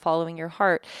you from following your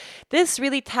heart? This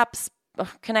really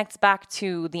connects back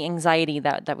to the anxiety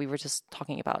that we were just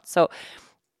talking about. So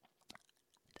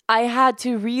I had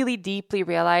to really deeply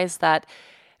realize that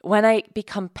when I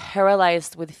become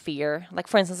paralyzed with fear, like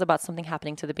for instance about something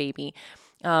happening to the baby,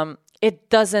 it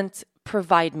doesn't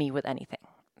provide me with anything.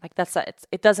 Like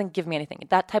it doesn't give me anything.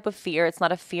 That type of fear, it's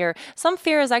not a fear. Some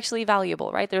fear is actually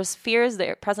valuable, right? There's fears that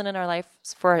are present in our life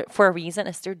for a reason.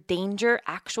 Is there danger,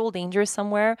 actual danger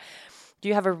somewhere? Do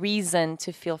you have a reason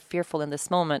to feel fearful in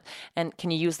this moment? And can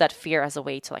you use that fear as a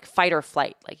way to like fight or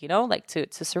flight, to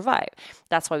survive?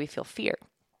 That's why we feel fear.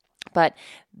 But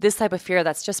this type of fear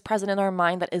that's just present in our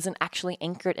mind that isn't actually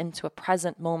anchored into a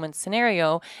present moment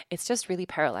scenario, it's just really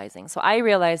paralyzing. So I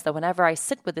realized that whenever I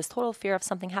sit with this total fear of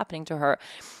something happening to her,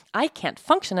 I can't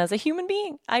function as a human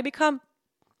being. I become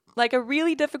like a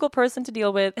really difficult person to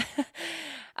deal with.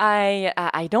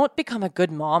 I don't become a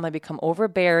good mom. I become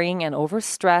overbearing and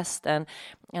overstressed and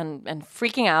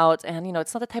freaking out. And,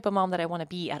 it's not the type of mom that I want to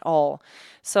be at all.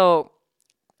 So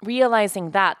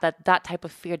realizing that type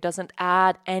of fear doesn't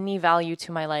add any value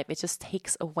to my life. It just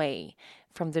takes away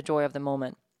from the joy of the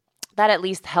moment. That at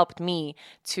least helped me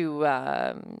to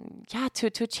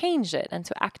change it and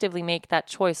to actively make that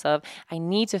choice of I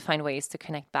need to find ways to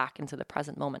connect back into the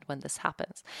present moment when this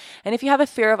happens. And if you have a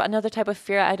fear of another type of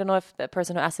fear, I don't know if the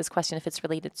person who asked this question, if it's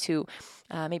related to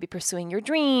maybe pursuing your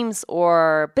dreams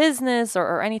or business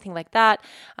or anything like that,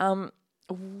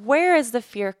 where is the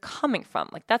fear coming from?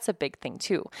 Like that's a big thing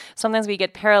too. Sometimes we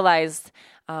get paralyzed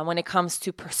when it comes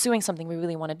to pursuing something we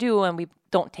really want to do and we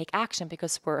don't take action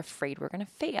because we're afraid we're going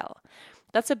to fail.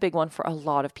 That's a big one for a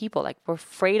lot of people. Like we're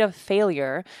afraid of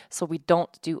failure, so we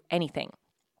don't do anything.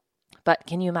 But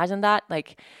can you imagine that?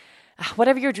 Like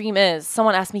whatever your dream is,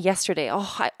 someone asked me yesterday,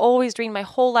 I always dreamed my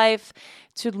whole life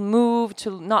to move,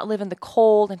 to not live in the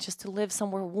cold and just to live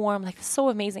somewhere warm. Like, so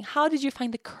amazing. How did you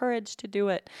find the courage to do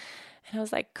it? And I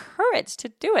was like, courage to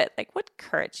do it? Like, what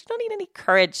courage? You don't need any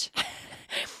courage.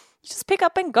 You just pick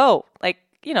up and go. Like,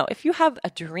 if you have a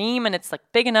dream and it's like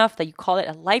big enough that you call it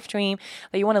a life dream,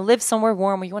 that you want to live somewhere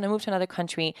warm or you want to move to another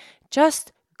country,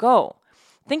 just go.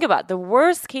 Think about the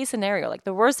worst case scenario. Like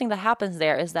the worst thing that happens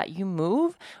there is that you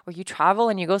move or you travel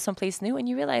and you go someplace new and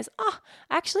you realize,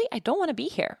 actually, I don't want to be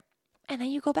here. And then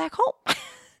you go back home.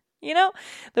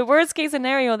 The worst case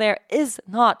scenario there is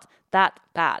not that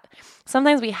bad.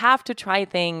 Sometimes we have to try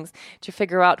things to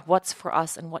figure out what's for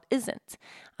us and what isn't.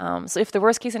 So if the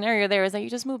worst case scenario there is that you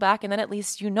just move back and then at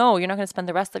least you're not going to spend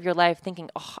the rest of your life thinking,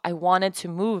 I wanted to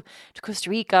move to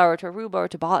Costa Rica or to Aruba or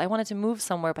to Bali. I wanted to move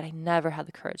somewhere, but I never had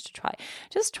the courage to try.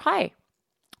 Just try.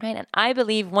 Right? And I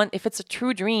believe if it's a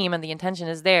true dream and the intention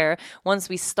is there, once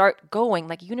we start going,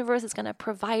 like universe is going to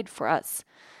provide for us.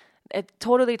 It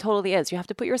totally, totally is. You have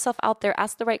to put yourself out there,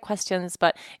 ask the right questions.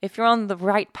 But if you're on the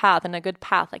right path and a good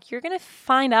path, like you're going to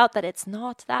find out that it's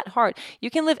not that hard. You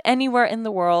can live anywhere in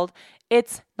the world.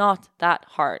 It's not that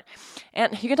hard.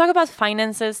 And you can talk about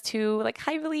finances too. Like,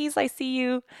 hi, Elise, I see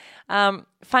you.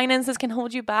 Finances can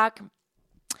hold you back.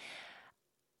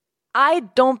 I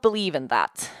don't believe in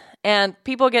that. And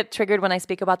people get triggered when I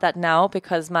speak about that now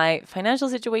because my financial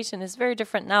situation is very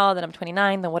different now that I'm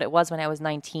 29 than what it was when I was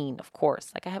 19, of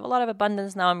course. Like I have a lot of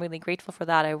abundance now. I'm really grateful for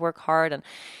that. I work hard and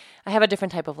I have a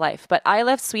different type of life. But I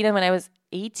left Sweden when I was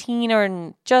 18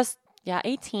 or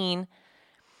 18,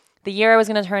 the year I was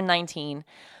going to turn 19.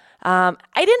 I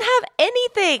didn't have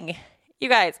anything. You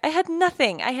guys, I had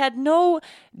nothing. I had no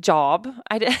job.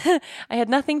 I had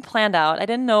nothing planned out. I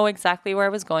didn't know exactly where I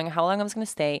was going, how long I was going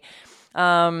to stay.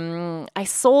 I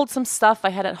sold some stuff I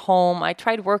had at home. I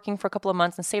tried working for a couple of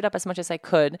months and saved up as much as I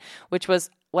could, which was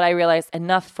what I realized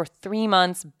enough for 3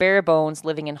 months, bare bones,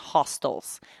 living in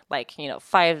hostels, like,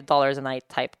 $5 a night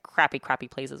type crappy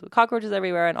places with cockroaches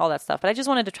everywhere and all that stuff. But I just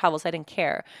wanted to travel, so I didn't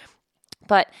care.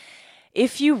 But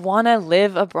if you want to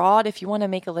live abroad, if you want to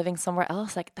make a living somewhere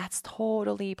else, like that's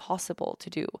totally possible to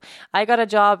do. I got a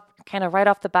job kind of right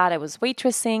off the bat. I was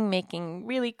waitressing, making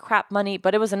really crap money,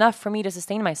 but it was enough for me to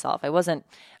sustain myself. I wasn't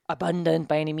abundant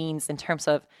by any means in terms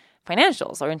of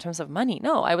financials or in terms of money.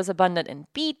 No, I was abundant in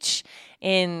beach,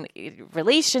 in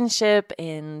relationship,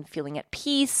 in feeling at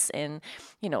peace, in,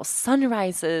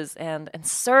 sunrises and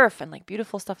surf and like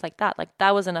beautiful stuff like that. Like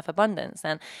that was enough abundance.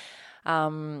 And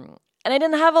I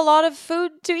didn't have a lot of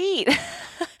food to eat.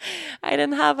 I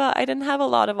didn't have a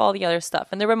lot of all the other stuff.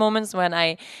 And there were moments when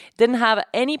I didn't have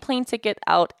any plane ticket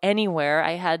out anywhere.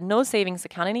 I had no savings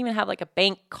account. I didn't even have like a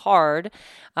bank card.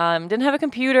 Didn't have a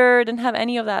computer. Didn't have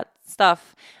any of that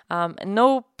stuff.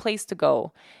 No place to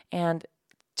go. And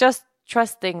just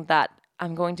trusting that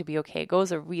I'm going to be okay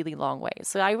goes a really long way.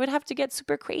 So I would have to get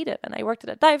super creative. And I worked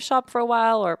at a dive shop for a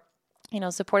while, or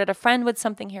supported a friend with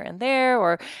something here and there,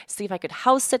 or see if I could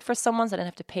house sit for someone so I didn't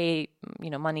have to pay,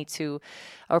 money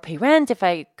or pay rent if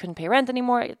I couldn't pay rent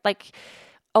anymore. Like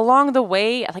along the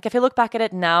way, like if I look back at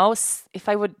it now, if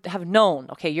I would have known,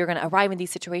 okay, you're going to arrive in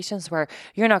these situations where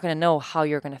you're not going to know how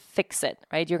you're going to fix it,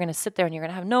 right? You're going to sit there and you're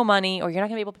going to have no money, or you're not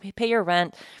going to be able to pay your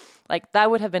rent. Like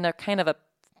that would have been a kind of a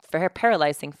very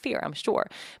paralyzing fear, I'm sure.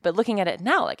 But looking at it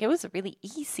now, like it was a really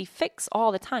easy fix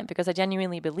all the time because I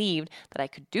genuinely believed that I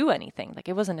could do anything. Like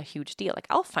it wasn't a huge deal. Like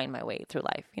I'll find my way through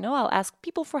life. I'll ask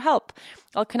people for help.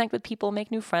 I'll connect with people,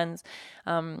 make new friends.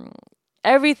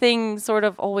 Everything sort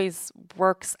of always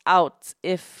works out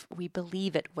if we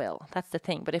believe it will. That's the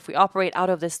thing. But if we operate out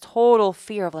of this total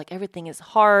fear of like everything is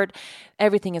hard,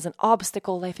 everything is an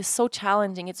obstacle, life is so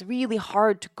challenging, it's really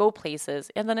hard to go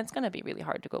places, and then it's going to be really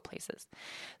hard to go places.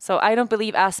 So I don't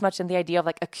believe as much in the idea of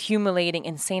like accumulating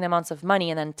insane amounts of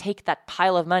money and then take that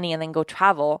pile of money and then go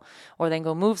travel or then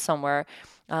go move somewhere.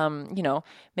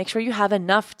 Make sure you have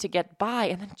enough to get by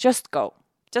and then just go.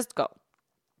 Just go.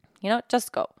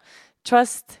 Just go.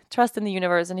 Trust in the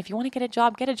universe. And if you want to get a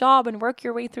job and work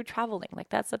your way through traveling. Like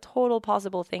that's a total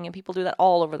possible thing. And people do that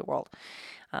all over the world.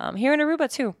 Here in Aruba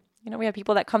too. We have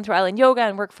people that come through Island Yoga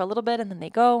and work for a little bit and then they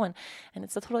go and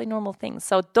it's a totally normal thing.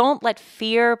 So don't let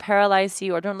fear paralyze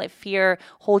you, or don't let fear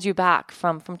hold you back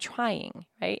from trying,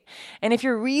 right? And if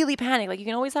you're really panicked, like you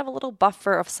can always have a little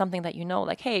buffer of something that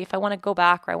like, hey, if I want to go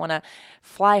back or I want to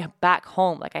fly back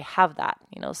home, like I have that,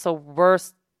 so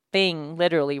worst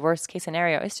case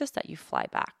scenario is just that you fly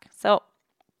back. So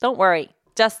don't worry,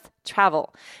 just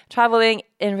travel. Traveling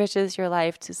enriches your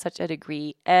life to such a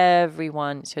degree.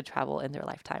 Everyone should travel in their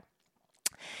lifetime.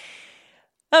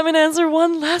 I'm going to answer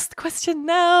one last question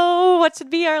now. What should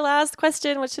be our last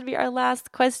question?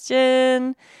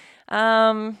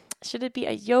 Should it be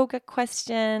a yoga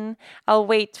question? I'll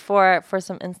wait for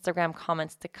some Instagram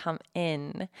comments to come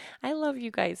in. I love you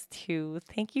guys too.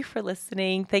 Thank you for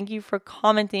listening. Thank you for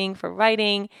commenting, for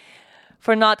writing,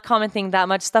 for not commenting that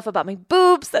much stuff about my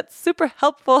boobs. That's super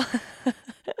helpful.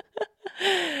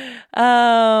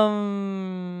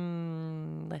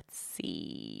 Let's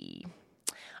see.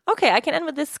 Okay, I can end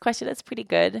with this question. That's pretty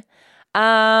good.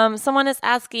 Someone is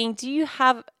asking, do you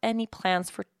have any plans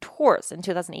for tours in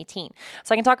 2018?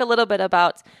 So I can talk a little bit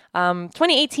about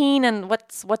 2018 and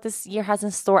what this year has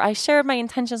in store. I shared my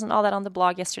intentions and all that on the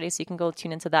blog yesterday, so you can go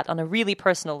tune into that on a really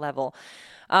personal level.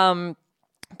 But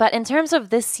in terms of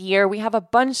this year, we have a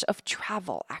bunch of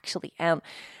travel, actually. And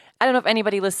I don't know if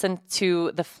anybody listened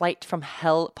to the Flight from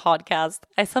Hell podcast.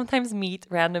 I sometimes meet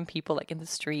random people like in the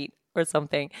street or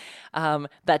something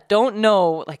that don't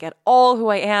know like at all who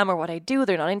I am or what I do.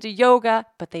 They're not into yoga,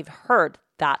 but they've heard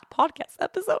that podcast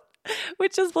episode.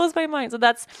 which just blows my mind. So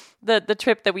that's the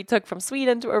trip that we took from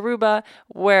Sweden to Aruba,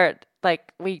 where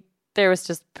there was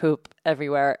just poop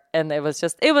everywhere. And it was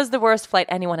the worst flight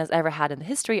anyone has ever had in the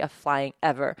history of flying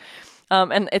ever.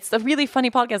 And it's a really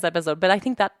funny podcast episode, but I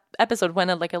think that episode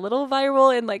went a little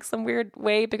viral in some weird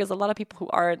way because a lot of people who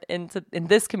aren't in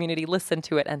this community listened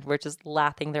to it and were just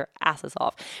laughing their asses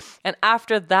off. And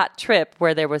after that trip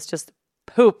where there was just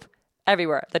poop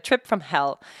everywhere, the trip from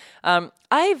hell,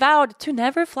 I vowed to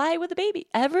never fly with a baby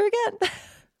ever again.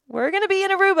 We're going to be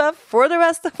in Aruba for the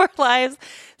rest of our lives,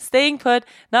 staying put,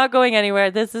 not going anywhere.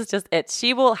 This is just it.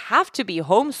 She will have to be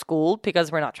homeschooled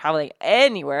because we're not traveling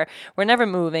anywhere. We're never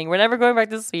moving. We're never going back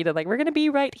to Sweden. We're going to be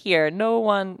right here.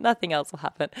 Nothing else will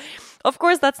happen. Of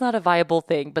course, that's not a viable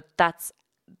thing, but that's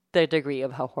the degree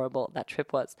of how horrible that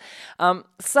trip was.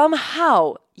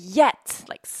 Somehow, yet,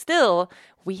 still,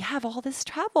 we have all this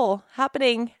travel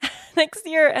happening next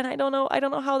year, and I don't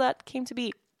know how that came to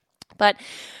be. But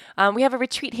we have a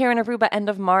retreat here in Aruba end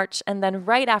of March. And then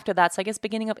right after that, so I guess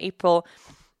beginning of April,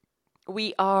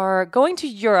 we are going to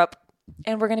Europe.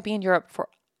 And we're going to be in Europe for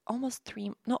over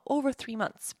 3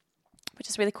 months, which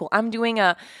is really cool. I'm doing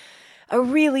a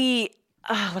really,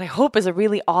 what I hope is a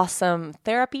really awesome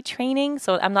therapy training.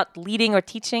 So I'm not leading or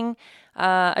teaching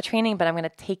a training, but I'm going to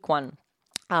take one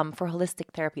for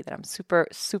holistic therapy that I'm super,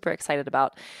 super excited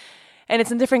about. And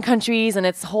it's in different countries, and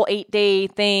it's a whole 8-day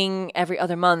thing every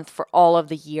other month for all of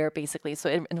the year, basically. So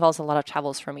it involves a lot of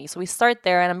travels for me. So we start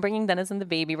there, and I'm bringing Dennis and the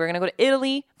baby. We're going to go to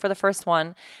Italy for the first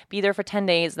one, be there for 10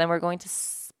 days. Then we're going to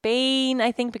Spain,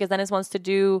 I think, because Dennis wants to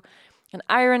do an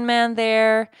Ironman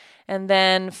there. And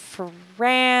then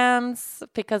France,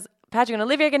 because Patrick and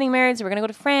Olivia are getting married, so we're going to go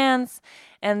to France.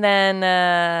 And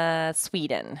then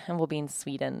Sweden, and we'll be in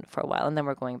Sweden for a while, and then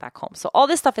we're going back home. So all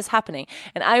this stuff is happening,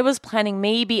 and I was planning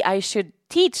maybe I should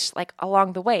teach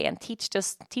along the way and teach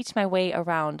my way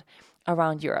around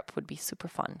Europe would be super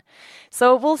fun.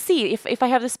 So we'll see if I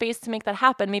have the space to make that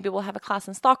happen. Maybe we'll have a class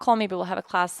in Stockholm, maybe we'll have a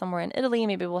class somewhere in Italy,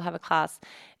 maybe we'll have a class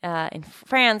in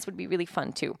France. Would be really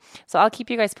fun too. So I'll keep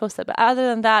you guys posted. But other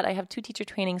than that, I have 2 teacher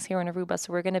trainings here in Aruba,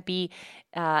 so we're going to be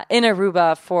in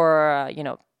Aruba for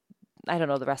I don't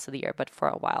know the rest of the year, but for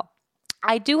a while.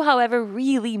 I do, however,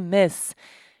 really miss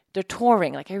the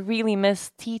touring. I really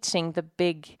miss teaching the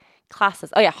big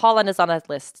classes. Oh yeah, Holland is on that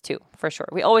list too, for sure.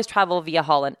 We always travel via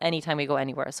Holland anytime we go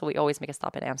anywhere, so we always make a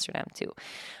stop in Amsterdam too.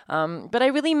 But I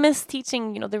really miss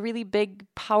teaching, the really big,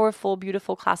 powerful,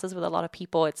 beautiful classes with a lot of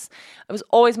people. It was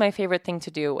always my favorite thing to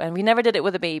do, and we never did it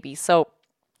with a baby. So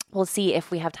we'll see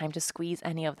if we have time to squeeze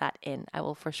any of that in. I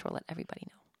will for sure let everybody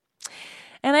know.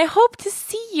 And I hope to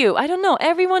see you. I don't know,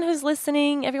 everyone who's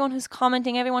listening, everyone who's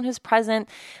commenting, everyone who's present.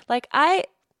 I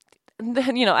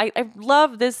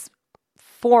love this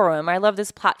forum. I love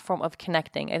this platform of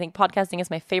connecting. I think podcasting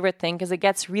is my favorite thing because it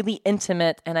gets really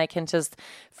intimate and I can just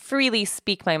freely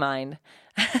speak my mind.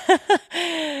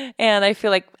 And I feel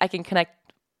like I can connect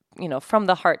from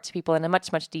the heart to people in a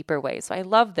much, much deeper way. So I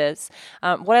love this.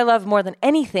 What I love more than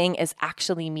anything is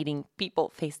actually meeting people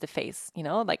face to face,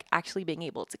 actually being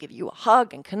able to give you a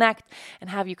hug and connect and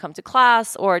have you come to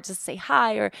class or just say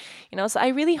hi or, so I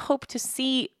really hope to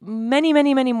see many,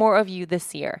 many, many more of you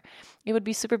this year. It would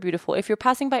be super beautiful. If you're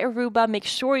passing by Aruba, make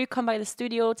sure you come by the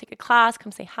studio, take a class,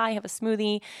 come say hi, have a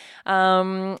smoothie.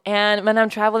 And when I'm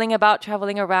traveling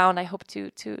around, I hope to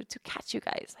catch you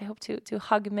guys. I hope to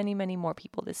hug many, many more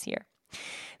people this year.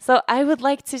 So I would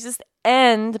like to just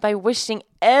end by wishing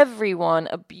everyone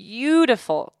a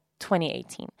beautiful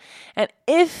 2018. And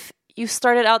if you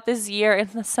started out this year in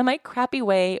a semi-crappy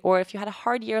way, or if you had a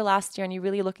hard year last year and you're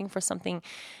really looking for something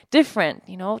different,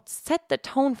 set the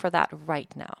tone for that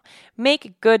right now.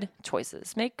 Make good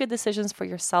choices. Make good decisions for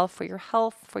yourself, for your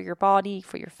health, for your body,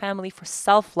 for your family, for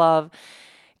self-love.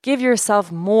 Give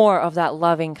yourself more of that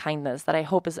loving kindness that I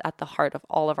hope is at the heart of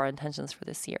all of our intentions for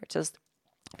this year. Just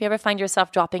if you ever find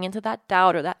yourself dropping into that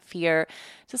doubt or that fear,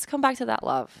 just come back to that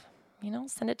love.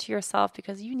 Send it to yourself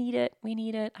because you need it. We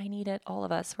need it. I need it. All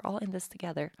of us. We're all in this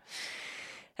together.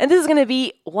 And this is going to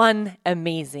be one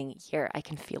amazing year. I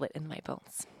can feel it in my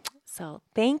bones. So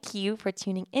thank you for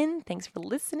tuning in. Thanks for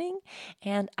listening.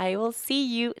 And I will see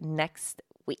you next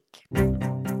week.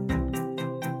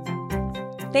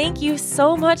 Thank you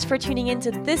so much for tuning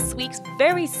into this week's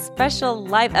very special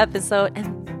live episode.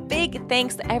 And big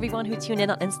thanks to everyone who tuned in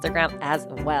on Instagram as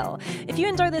well. If you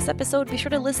enjoyed this episode, be sure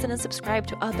to listen and subscribe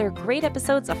to other great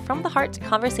episodes of From the Heart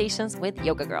Conversations with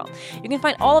Yoga Girl. You can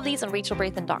find all of these on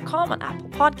rachelbraithen.com, on Apple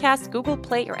Podcasts, Google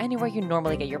Play, or anywhere you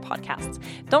normally get your podcasts.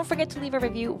 Don't forget to leave a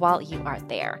review while you are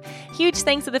there. Huge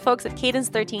thanks to the folks at Cadence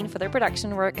 13 for their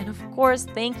production work, and of course,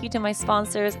 thank you to my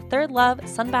sponsors, Third Love,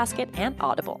 Sunbasket, and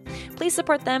Audible. Please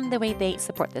support them the way they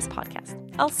support this podcast.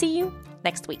 I'll see you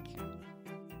next week.